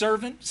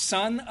 servant,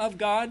 Son of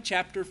God,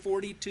 chapter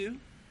 42.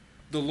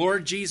 The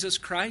Lord Jesus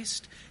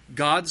Christ,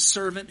 God's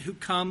servant who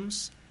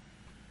comes.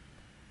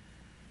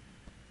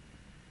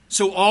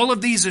 So all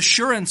of these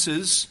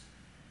assurances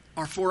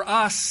are for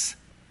us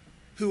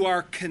who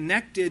are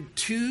connected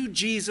to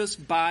Jesus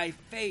by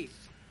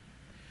faith.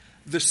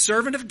 The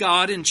servant of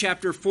God in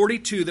chapter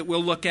 42 that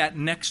we'll look at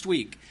next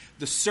week,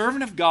 the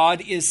servant of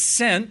God is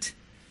sent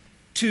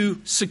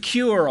to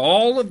secure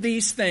all of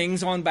these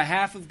things on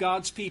behalf of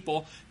God's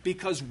people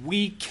because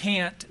we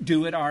can't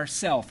do it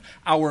ourselves.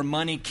 Our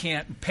money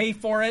can't pay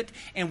for it,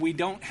 and we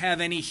don't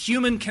have any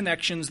human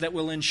connections that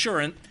will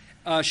assure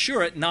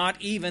it, not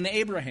even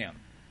Abraham.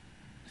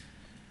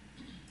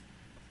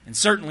 And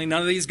certainly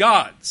none of these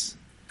gods,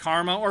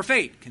 karma or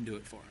fate, can do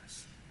it for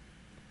us.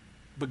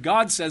 But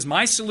God says,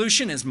 my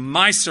solution is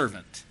my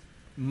servant,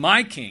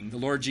 my King, the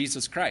Lord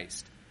Jesus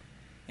Christ.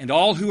 And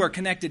all who are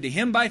connected to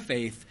Him by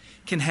faith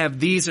can have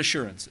these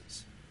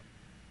assurances.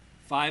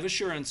 5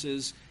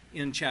 assurances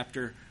in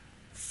chapter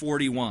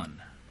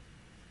 41.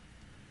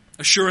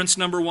 Assurance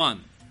number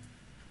 1.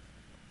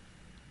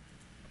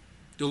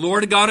 The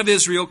Lord God of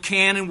Israel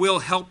can and will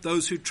help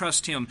those who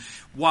trust Him.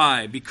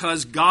 Why?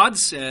 Because God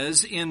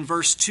says in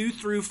verse 2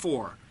 through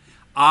 4,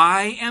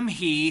 I am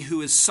He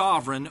who is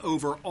sovereign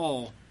over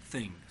all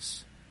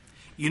things.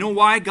 You know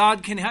why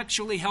God can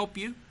actually help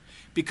you?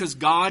 Because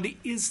God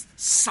is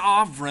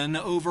sovereign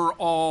over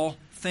all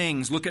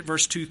things. Look at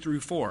verse 2 through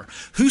 4.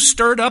 Who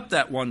stirred up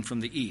that one from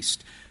the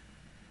east,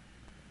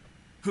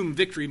 whom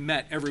victory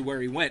met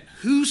everywhere he went?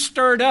 Who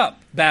stirred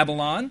up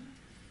Babylon?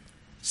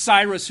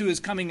 Cyrus, who is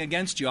coming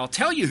against you. I'll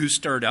tell you who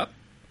stirred up.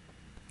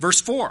 Verse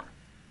 4.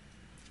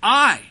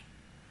 I,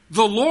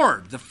 the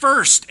Lord, the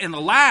first and the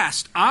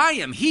last, I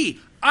am He.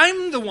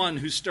 I'm the one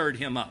who stirred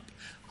him up.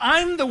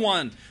 I'm the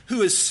one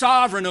who is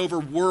sovereign over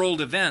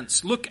world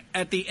events. Look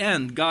at the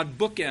end. God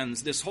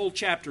bookends this whole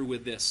chapter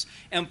with this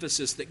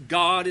emphasis that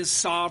God is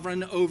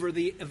sovereign over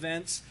the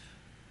events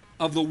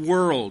of the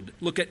world.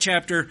 Look at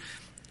chapter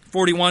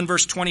 41,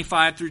 verse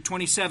 25 through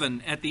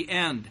 27 at the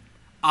end.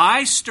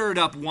 I stirred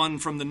up one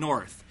from the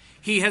north.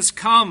 He has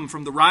come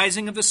from the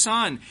rising of the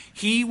sun.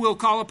 He will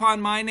call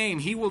upon my name.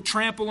 He will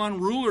trample on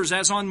rulers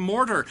as on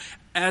mortar,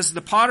 as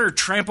the potter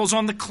tramples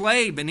on the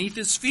clay beneath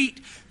his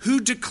feet. Who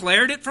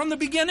declared it from the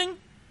beginning?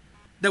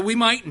 That we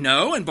might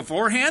know and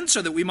beforehand,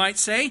 so that we might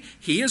say,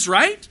 he is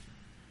right?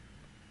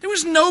 There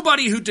was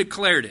nobody who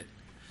declared it.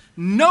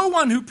 No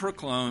one who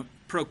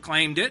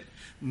proclaimed it.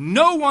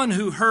 No one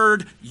who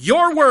heard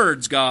your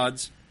words,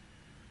 gods.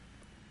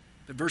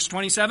 But verse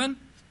 27,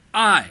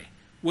 I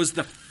was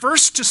the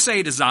first to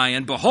say to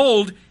Zion,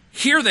 behold,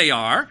 here they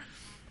are,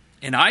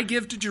 and I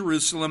give to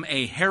Jerusalem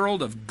a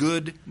herald of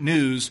good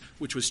news,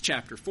 which was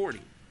chapter 40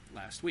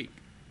 last week.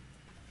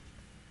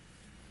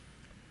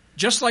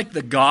 Just like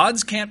the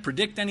gods can't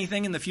predict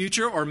anything in the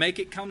future or make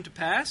it come to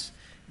pass,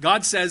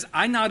 God says,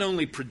 I not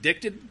only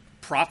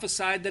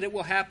prophesied that it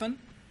will happen,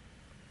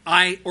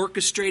 I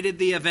orchestrated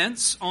the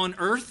events on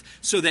earth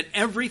so that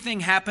everything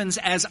happens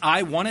as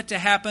I want it to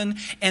happen.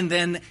 And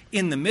then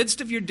in the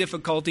midst of your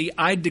difficulty,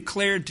 I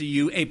declared to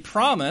you a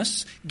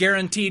promise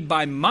guaranteed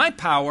by my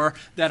power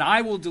that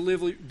I will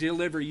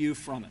deliver you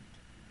from it.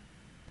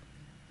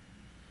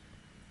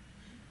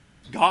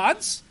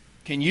 Gods,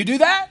 can you do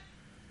that?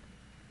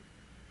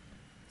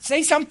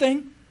 Say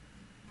something.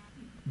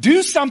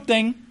 Do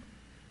something.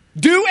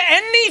 Do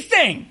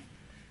anything.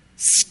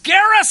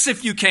 Scare us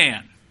if you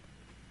can.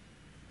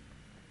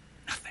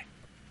 Nothing.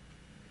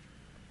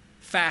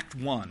 Fact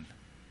 1,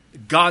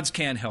 gods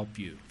can't help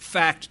you.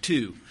 Fact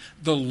 2,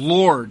 the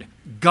Lord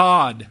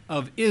God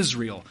of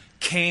Israel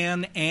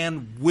can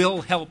and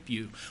will help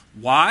you.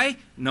 Why?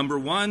 Number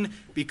 1,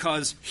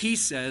 because he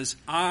says,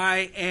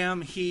 I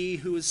am he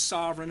who is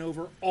sovereign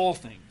over all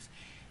things.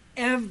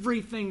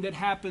 Everything that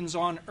happens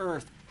on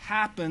earth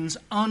happens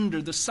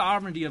under the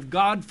sovereignty of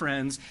God,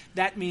 friends.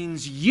 That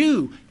means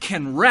you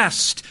can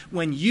rest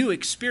when you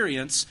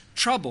experience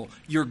trouble.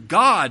 Your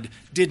God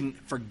didn't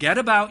forget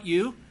about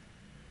you.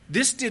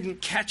 This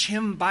didn't catch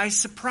him by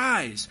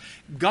surprise.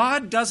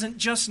 God doesn't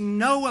just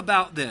know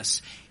about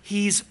this.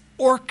 He's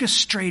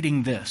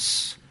orchestrating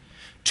this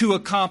to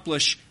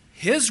accomplish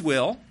his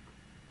will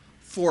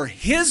for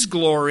his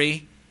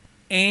glory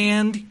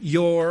and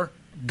your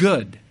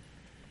good.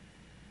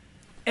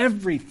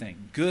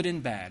 Everything, good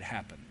and bad,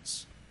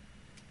 happens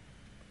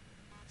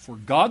for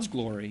God's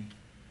glory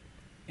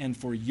and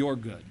for your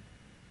good.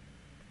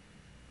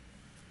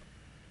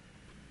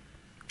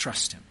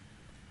 Trust him.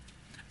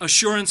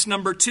 Assurance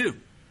number 2.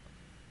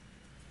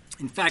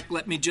 In fact,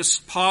 let me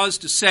just pause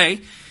to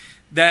say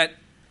that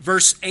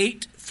verse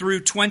 8 through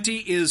 20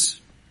 is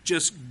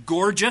just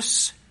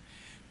gorgeous,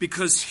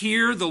 because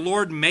here the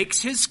Lord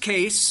makes his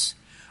case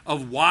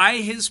of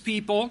why his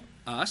people,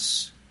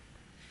 us,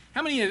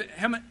 how many,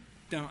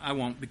 no, I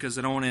won't, because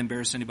I don't want to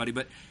embarrass anybody,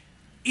 but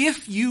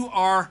if you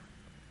are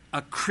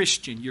a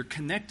Christian, you're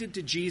connected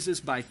to Jesus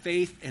by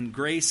faith and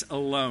grace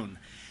alone,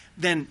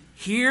 then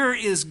here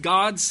is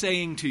God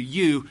saying to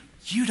you,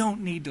 you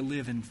don't need to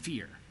live in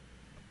fear.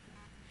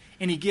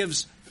 And he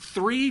gives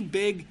 3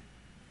 big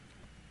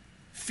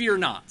fear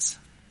nots.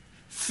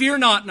 Fear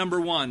not number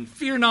 1,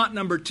 fear not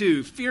number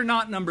 2, fear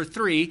not number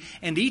 3,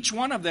 and each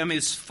one of them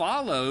is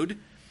followed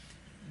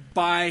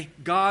by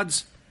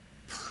God's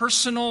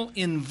personal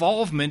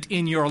involvement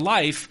in your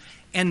life.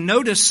 And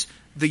notice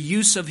the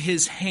use of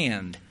his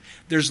hand.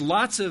 There's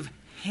lots of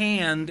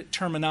hand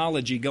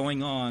terminology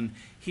going on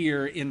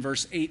here in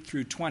verse 8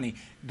 through 20.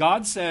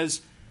 God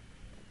says,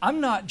 I'm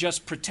not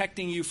just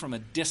protecting you from a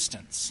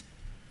distance.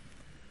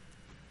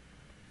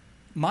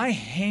 My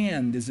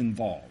hand is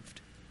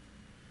involved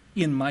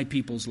in my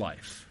people's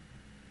life.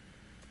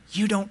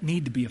 You don't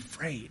need to be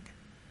afraid.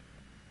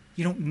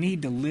 You don't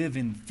need to live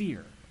in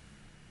fear.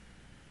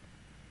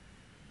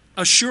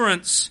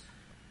 Assurance.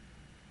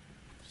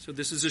 So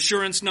this is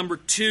assurance number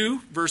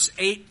 2, verse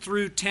 8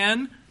 through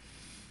 10.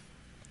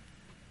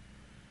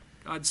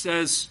 God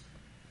says,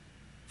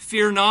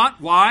 fear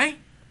not. Why?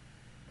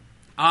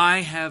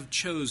 I have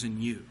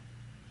chosen you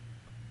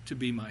to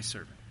be my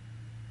servant.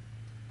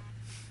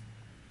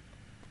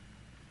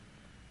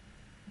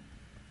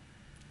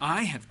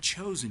 I have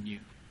chosen you.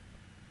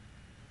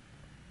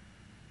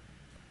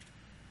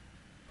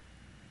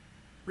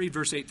 Read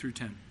verse 8 through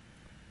 10.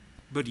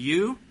 But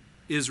you,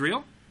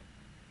 Israel,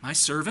 my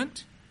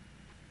servant,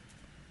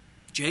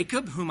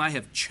 Jacob, whom I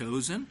have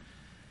chosen,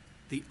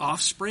 the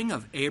offspring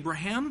of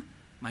Abraham,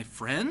 my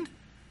friend,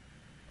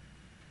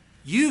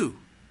 you,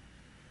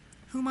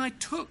 whom I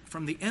took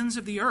from the ends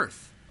of the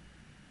earth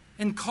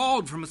and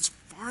called from its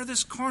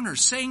farthest corners,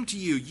 saying to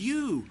you,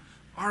 you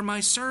are my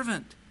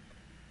servant.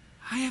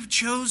 I have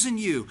chosen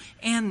you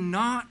and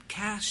not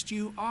cast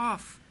you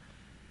off.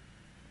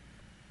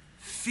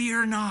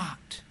 Fear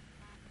not,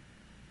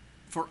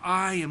 for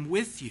I am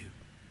with you.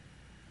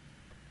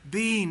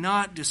 Be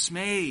not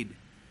dismayed,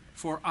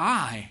 for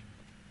I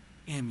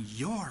am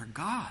your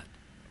God.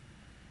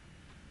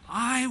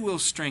 I will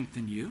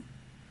strengthen you.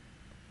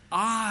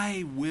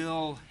 I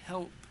will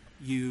help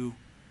you.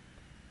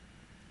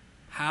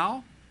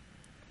 How?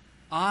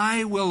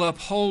 I will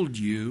uphold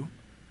you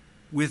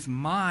with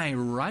my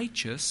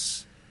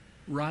righteous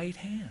right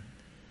hand.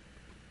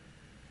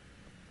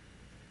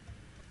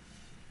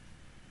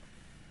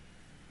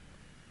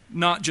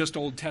 not just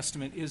Old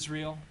Testament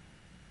Israel,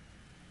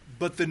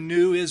 but the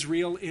new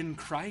Israel in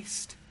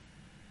Christ.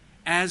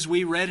 As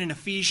we read in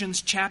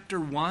Ephesians chapter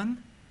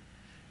 1,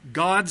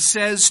 God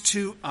says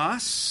to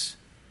us,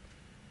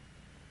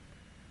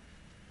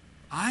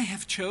 I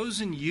have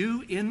chosen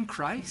you in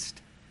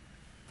Christ.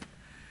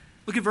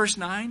 Look at verse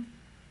 9.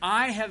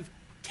 I have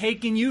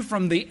taken you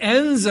from the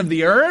ends of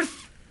the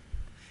earth,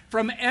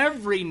 from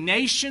every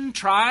nation,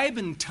 tribe,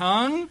 and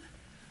tongue.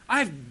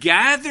 I've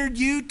gathered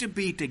you to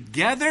be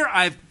together.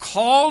 I've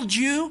called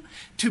you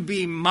to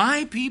be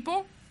my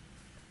people.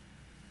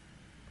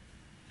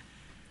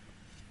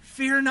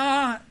 Fear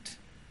not.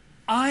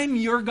 I'm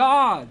your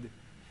God.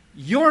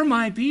 You're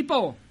my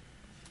people.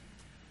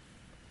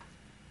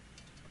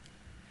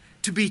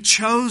 To be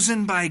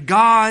chosen by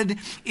God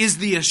is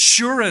the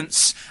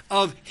assurance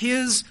of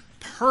His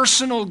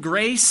personal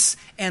grace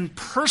and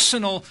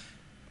personal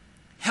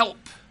help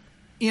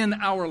in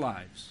our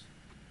lives.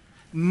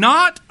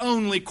 Not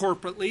only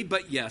corporately,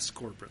 but yes,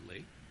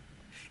 corporately.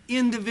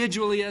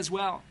 Individually as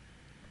well.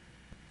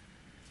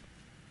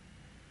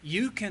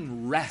 You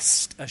can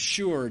rest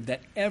assured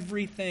that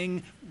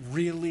everything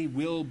really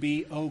will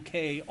be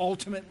okay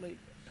ultimately,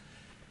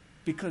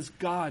 because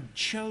God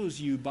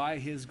chose you by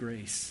His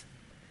grace.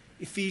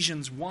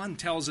 Ephesians 1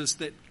 tells us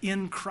that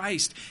in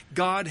Christ,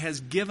 God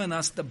has given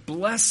us the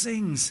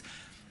blessings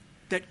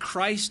that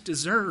Christ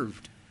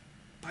deserved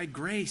by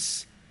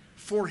grace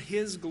for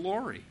His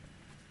glory.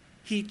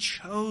 He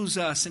chose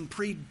us and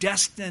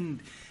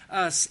predestined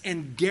us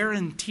and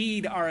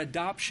guaranteed our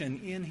adoption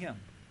in Him.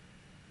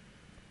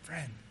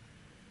 Friend,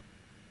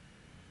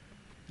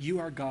 you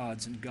are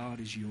God's and God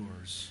is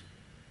yours.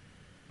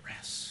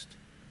 Rest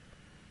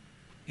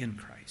in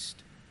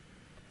Christ.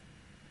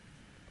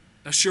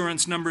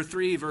 Assurance number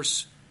 3,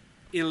 verse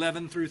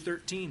 11 through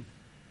 13.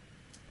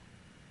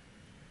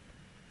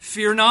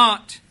 Fear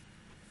not.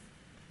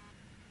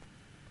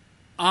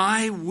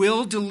 I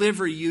will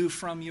deliver you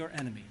from your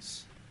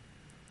enemies.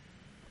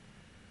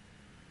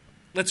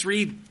 Let's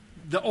read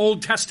the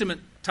Old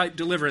Testament type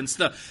deliverance,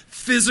 the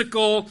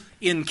physical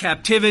in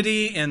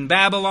captivity in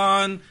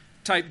Babylon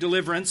type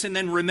deliverance, and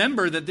then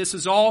remember that this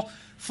is all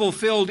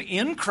fulfilled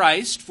in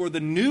Christ for the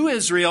new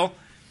Israel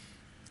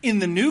in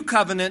the new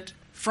covenant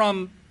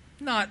from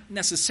not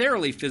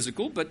necessarily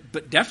physical,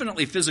 but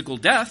definitely physical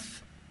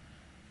death,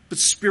 but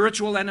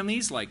spiritual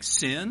enemies like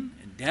sin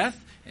and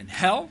death and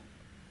hell.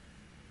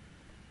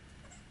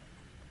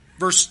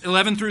 Verse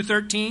 11 through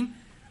 13,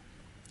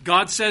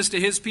 God says to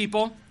His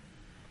people,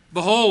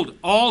 behold,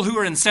 all who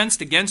are incensed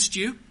against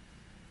you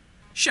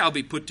shall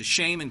be put to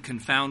shame and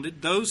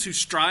confounded. Those who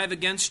strive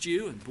against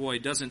you, and boy,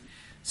 doesn't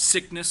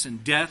sickness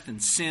and death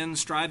and sin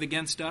strive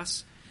against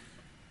us?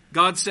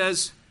 God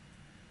says,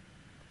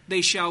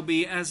 they shall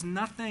be as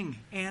nothing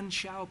and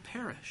shall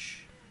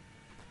perish.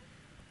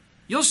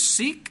 You'll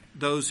seek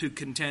those who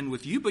contend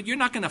with you, but you're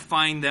not going to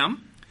find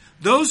them.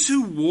 Those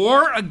who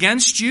war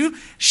against you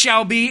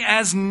shall be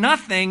as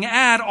nothing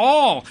at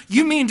all.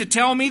 You mean to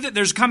tell me that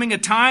there's coming a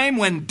time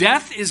when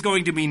death is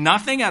going to be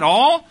nothing at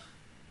all?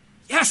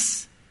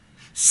 Yes.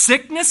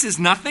 Sickness is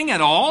nothing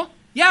at all?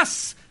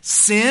 Yes.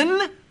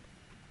 Sin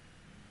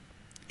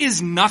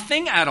is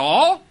nothing at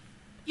all?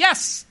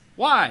 Yes.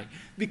 Why?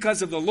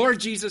 Because of the Lord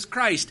Jesus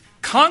Christ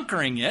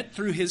conquering it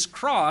through His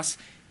cross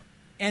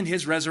and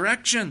His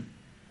resurrection.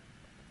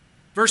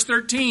 Verse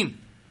 13.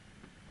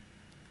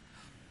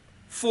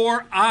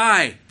 For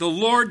I, the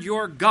Lord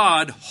your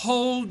God,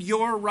 hold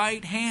your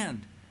right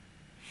hand.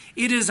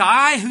 It is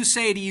I who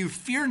say to you,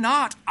 fear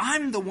not,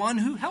 I'm the one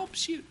who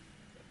helps you.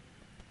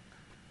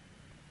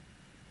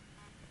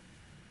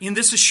 In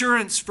this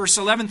assurance, verse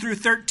 11 through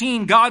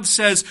 13, God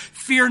says,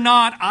 fear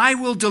not, I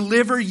will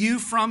deliver you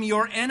from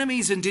your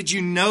enemies. And did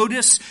you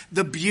notice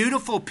the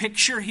beautiful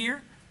picture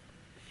here?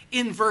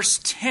 In verse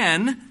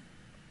 10,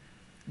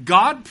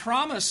 God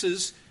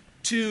promises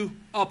to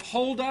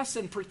uphold us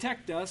and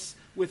protect us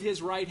with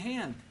His right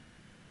hand.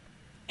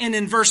 And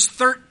in verse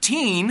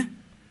 13,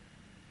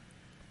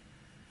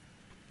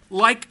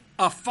 like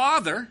a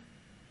father,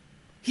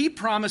 He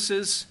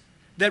promises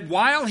that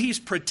while He's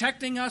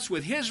protecting us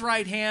with His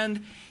right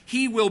hand,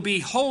 He will be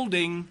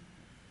holding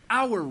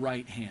our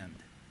right hand.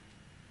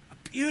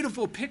 A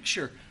beautiful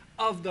picture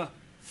of the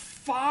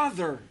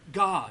Father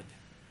God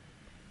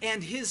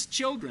and His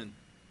children,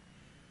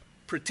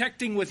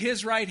 protecting with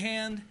His right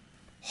hand,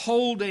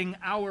 holding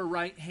our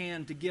right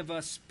hand to give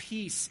us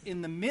peace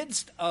in the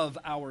midst of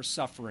our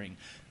suffering,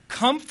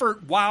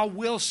 comfort while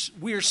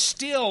we're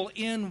still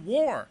in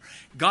war.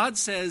 God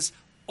says,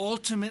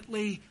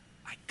 ultimately,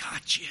 I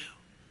got you.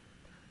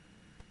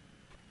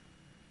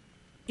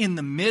 In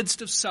the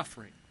midst of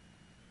suffering,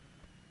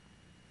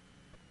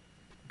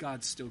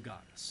 God still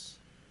got us.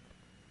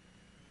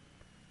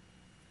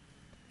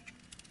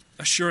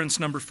 Assurance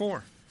number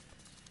 4.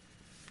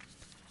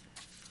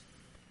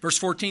 Verse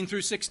 14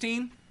 through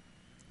 16.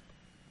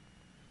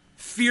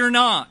 Fear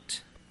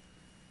not.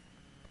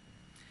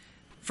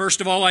 First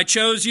of all, I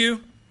chose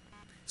you.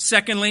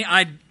 Secondly,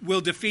 I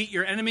will defeat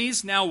your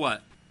enemies. Now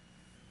what?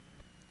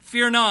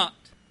 Fear not,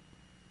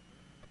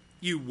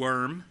 you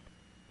worm.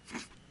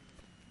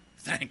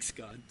 Thanks,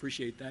 God.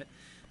 Appreciate that.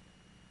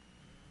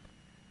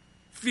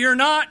 Fear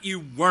not, you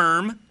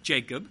worm,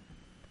 Jacob.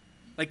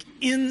 Like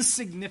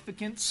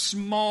insignificant,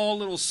 small,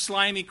 little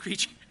slimy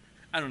creature.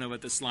 I don't know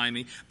about the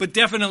slimy, but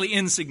definitely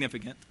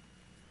insignificant.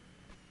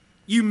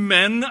 You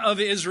men of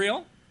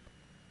Israel.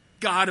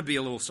 Got to be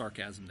a little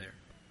sarcasm there.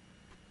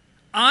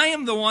 I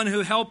am the one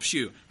who helps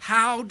you.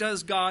 How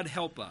does God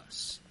help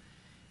us?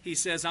 He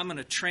says, I'm going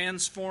to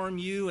transform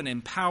you and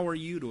empower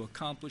you to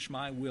accomplish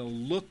my will.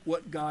 Look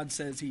what God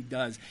says he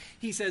does.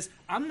 He says,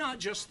 I'm not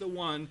just the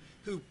one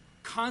who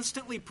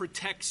constantly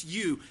protects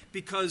you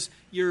because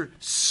you're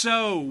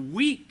so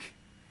weak.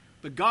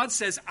 But God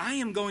says, I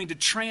am going to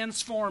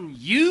transform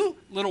you,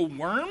 little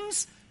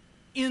worms,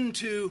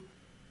 into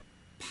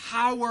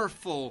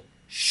powerful,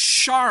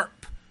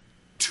 sharp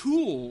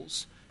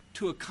tools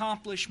to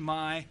accomplish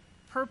my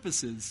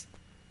purposes.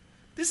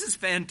 This is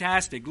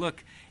fantastic.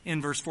 Look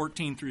in verse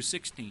 14 through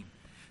 16.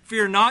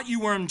 Fear not,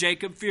 you worm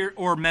Jacob, fear,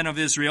 or men of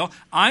Israel.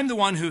 I'm the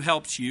one who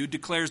helps you,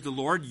 declares the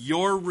Lord.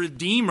 Your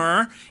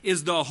Redeemer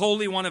is the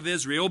Holy One of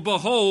Israel.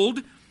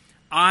 Behold,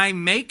 I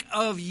make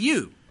of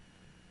you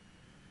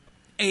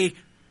a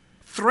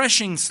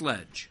threshing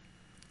sledge,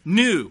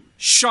 new,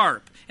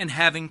 sharp, and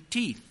having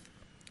teeth.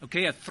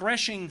 Okay, a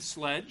threshing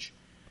sledge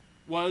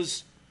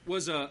was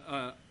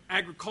a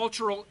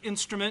agricultural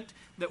instrument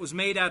that was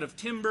made out of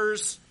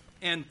timbers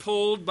and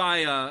pulled by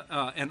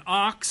an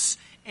ox.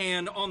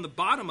 And on the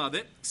bottom of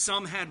it,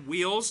 some had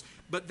wheels,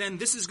 but then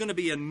this is going to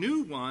be a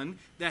new one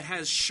that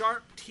has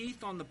sharp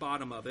teeth on the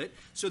bottom of it,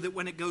 so that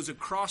when it goes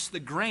across the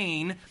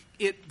grain,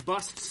 it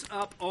busts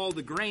up all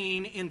the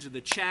grain into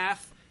the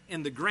chaff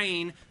and the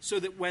grain, so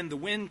that when the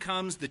wind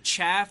comes, the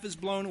chaff is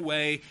blown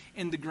away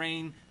and the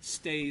grain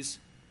stays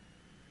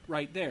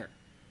right there.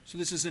 So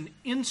this is an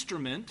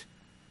instrument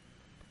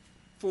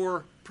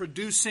for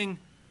producing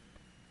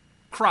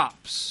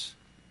crops,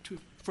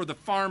 for the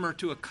farmer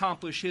to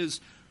accomplish his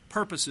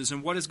purposes.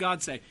 And what does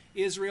God say?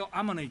 Israel,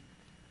 I'm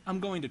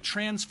going to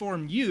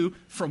transform you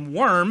from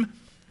worm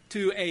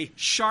to a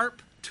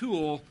sharp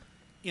tool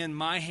in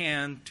my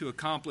hand to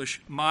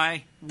accomplish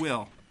my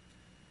will.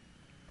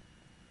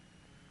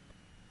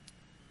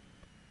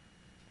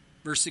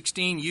 Verse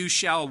 16, you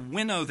shall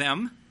winnow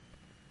them.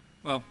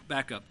 Well,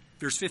 back up.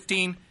 Verse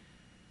 15, I'm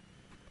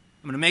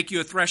going to make you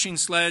a threshing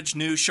sledge,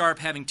 new, sharp,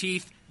 having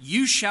teeth.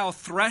 You shall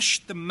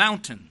thresh the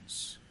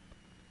mountains,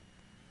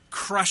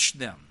 crush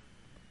them.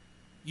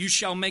 You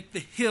shall make the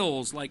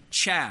hills like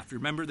chaff.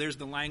 Remember, there's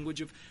the language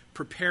of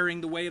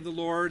preparing the way of the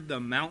Lord. The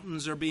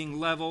mountains are being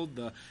leveled.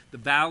 The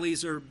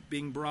valleys are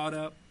being brought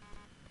up.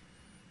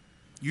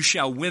 You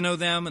shall winnow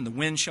them, and the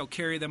wind shall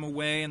carry them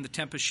away, and the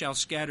tempest shall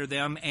scatter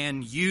them,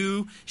 and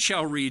you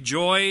shall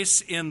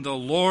rejoice in the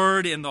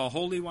Lord, in the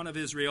Holy One of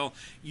Israel.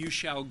 You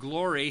shall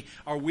glory.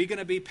 Are we going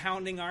to be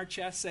pounding our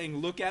chest saying,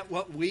 look at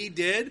what we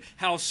did,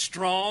 how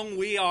strong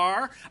we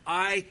are?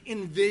 I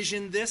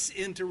envisioned this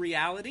into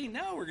reality?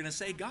 No, we're going to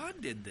say, God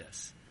did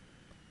this.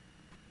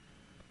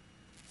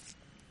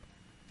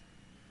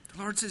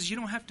 The Lord says, you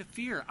don't have to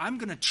fear. I'm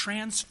going to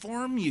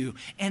transform you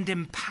and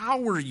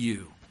empower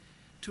you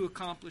to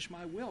accomplish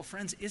my will.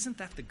 Friends, isn't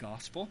that the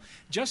gospel?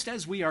 Just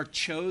as we are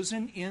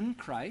chosen in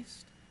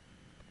Christ,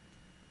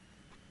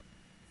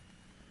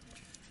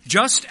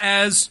 just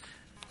as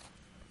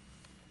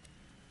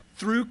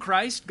through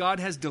Christ God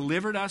has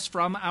delivered us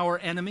from our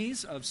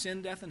enemies of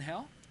sin, death, and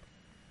hell,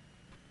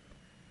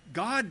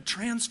 God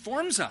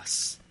transforms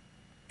us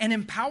and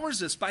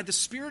empowers us by the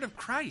Spirit of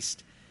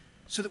Christ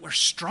so that we're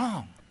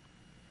strong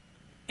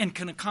and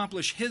can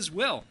accomplish His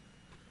will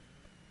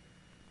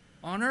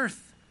on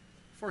earth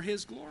for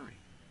His glory.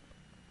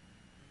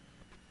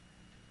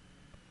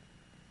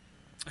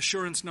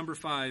 Assurance number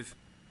 5.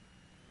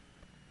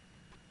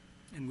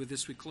 And with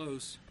this we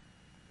close.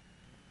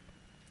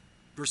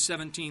 Verse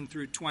 17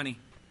 through 20.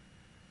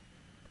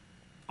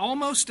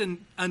 Almost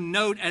a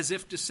note as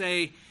if to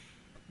say,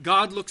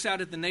 God looks out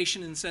at the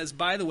nation and says,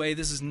 by the way,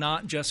 this is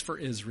not just for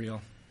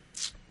Israel.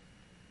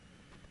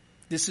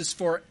 This is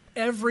for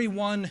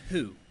everyone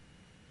who.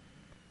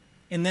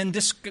 And then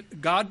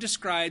God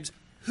describes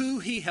who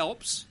He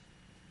helps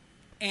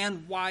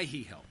and why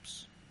He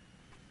helps.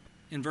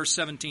 In verse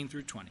 17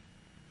 through 20.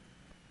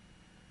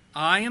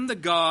 I am the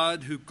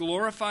God who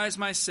glorifies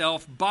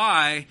myself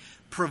by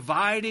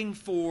providing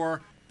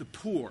for the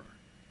poor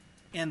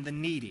and the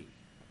needy.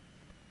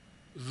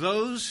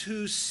 Those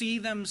who see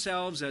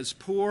themselves as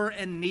poor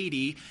and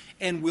needy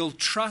and will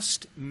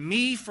trust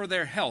me for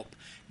their help.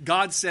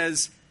 God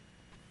says,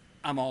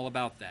 I'm all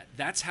about that.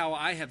 That's how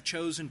I have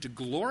chosen to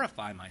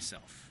glorify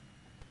myself.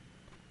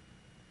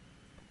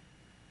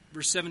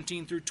 Verse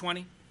 17 through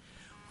 20.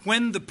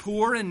 When the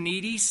poor and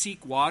needy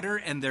seek water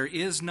and there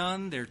is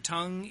none, their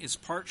tongue is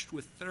parched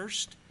with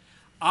thirst,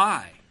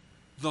 I,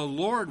 the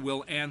Lord,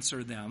 will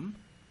answer them.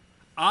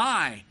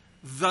 I,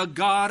 the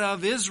God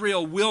of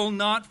Israel, will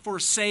not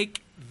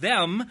forsake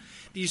them.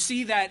 Do you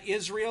see that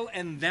Israel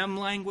and them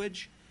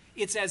language?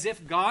 It's as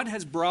if God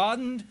has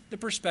broadened the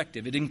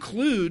perspective. It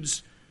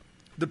includes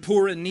the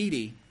poor and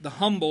needy, the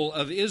humble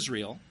of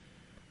Israel,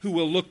 who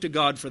will look to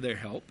God for their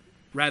help.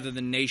 rather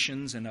than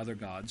nations and other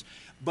gods.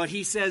 But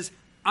he says,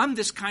 I'm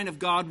this kind of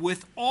God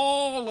with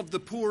all of the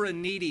poor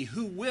and needy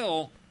who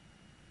will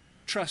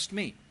trust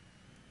me,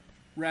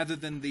 rather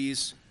than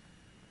these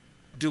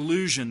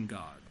delusion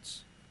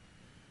gods.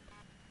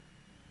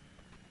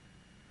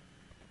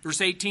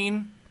 Verse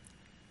 18,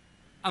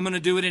 I'm going to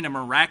do it in a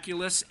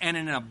miraculous and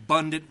in an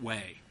abundant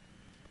way.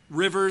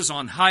 Rivers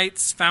on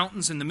heights,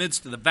 fountains in the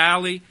midst of the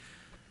valley,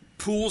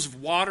 pools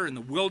of water in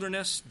the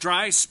wilderness,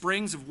 dry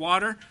springs of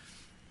water,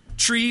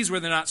 trees where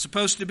they're not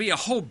supposed to be, a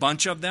whole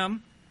bunch of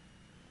them.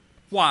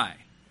 Why?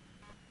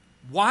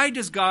 Why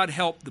does God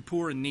help the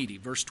poor and needy?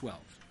 Verse 12.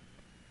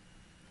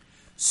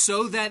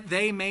 So that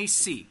they may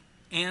see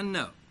and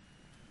know,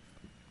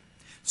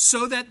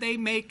 so that they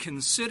may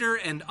consider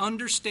and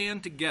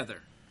understand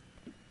together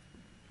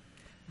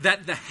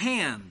that the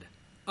hand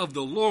of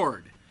the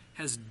Lord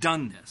has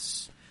done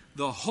this.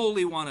 The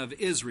Holy One of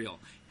Israel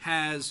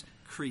has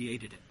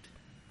created it.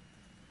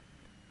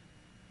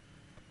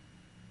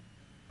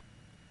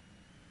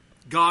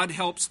 God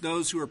helps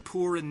those who are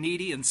poor and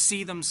needy and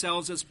see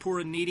themselves as poor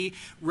and needy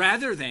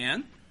rather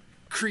than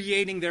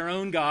creating their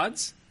own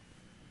gods,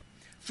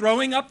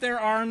 throwing up their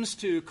arms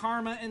to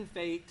karma and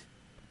fate,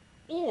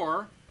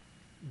 or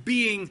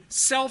being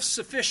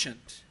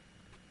self-sufficient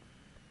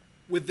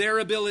with their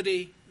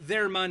ability,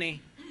 their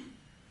money,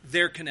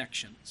 their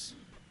connections.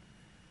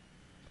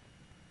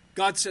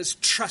 God says,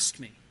 trust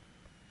me.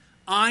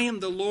 I am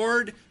the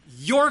Lord,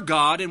 your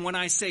God, and when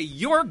I say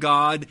your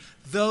God,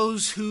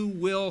 those who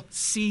will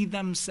see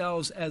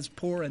themselves as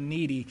poor and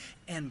needy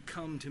and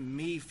come to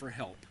me for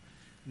help,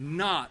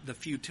 not the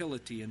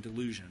futility and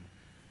delusion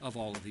of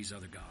all of these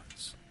other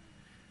gods.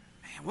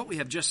 Man, what we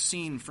have just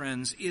seen,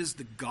 friends, is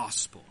the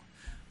gospel.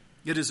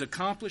 It is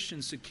accomplished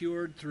and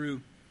secured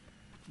through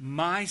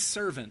my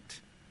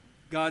servant,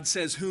 God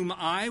says, whom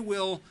I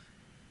will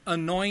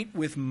anoint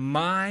with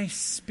my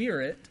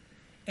Spirit,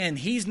 and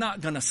he's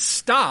not going to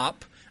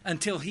stop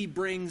until he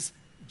brings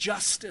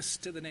justice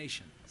to the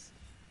nations.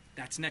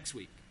 That's next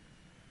week.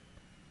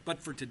 But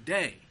for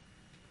today,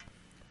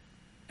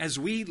 as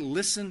we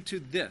listen to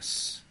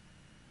this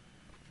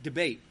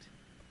debate,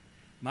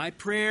 my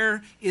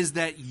prayer is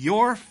that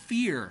your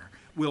fear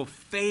will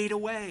fade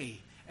away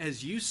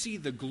as you see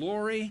the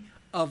glory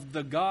of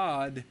the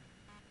God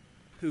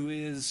who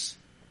is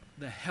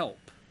the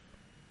help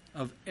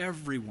of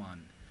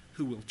everyone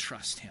who will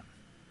trust him.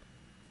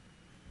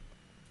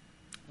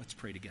 Let's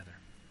pray together.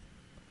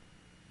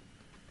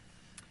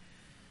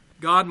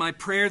 God, my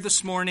prayer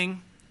this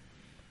morning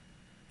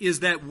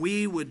is that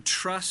we would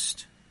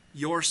trust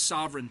your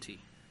sovereignty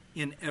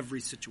in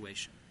every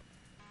situation.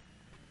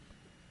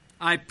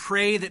 I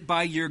pray that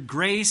by your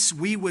grace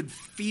we would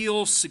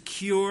feel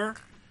secure,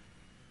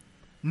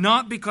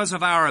 not because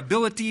of our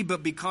ability,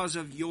 but because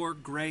of your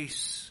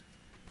grace.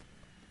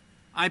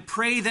 I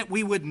pray that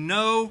we would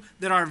know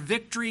that our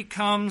victory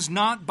comes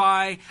not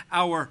by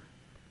our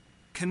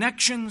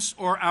connections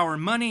or our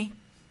money,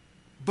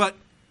 but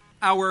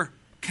our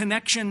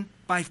connection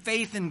by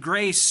faith and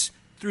grace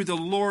through the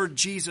Lord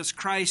Jesus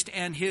Christ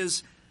and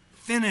his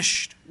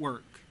finished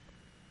work.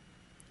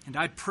 And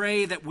I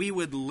pray that we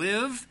would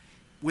live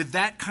with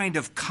that kind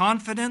of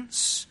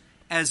confidence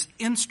as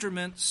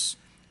instruments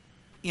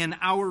in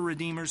our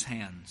Redeemer's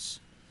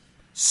hands,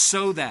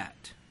 so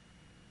that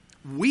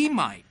we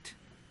might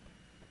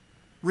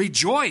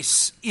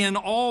rejoice in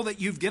all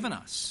that you've given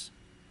us,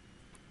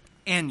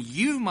 and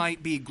you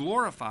might be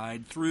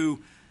glorified through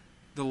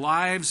the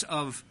lives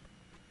of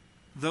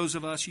those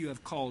of us you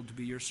have called to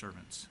be your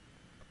servants.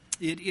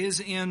 It is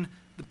in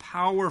the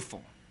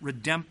powerful,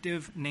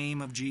 redemptive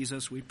name of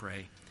Jesus we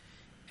pray.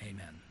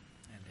 Amen.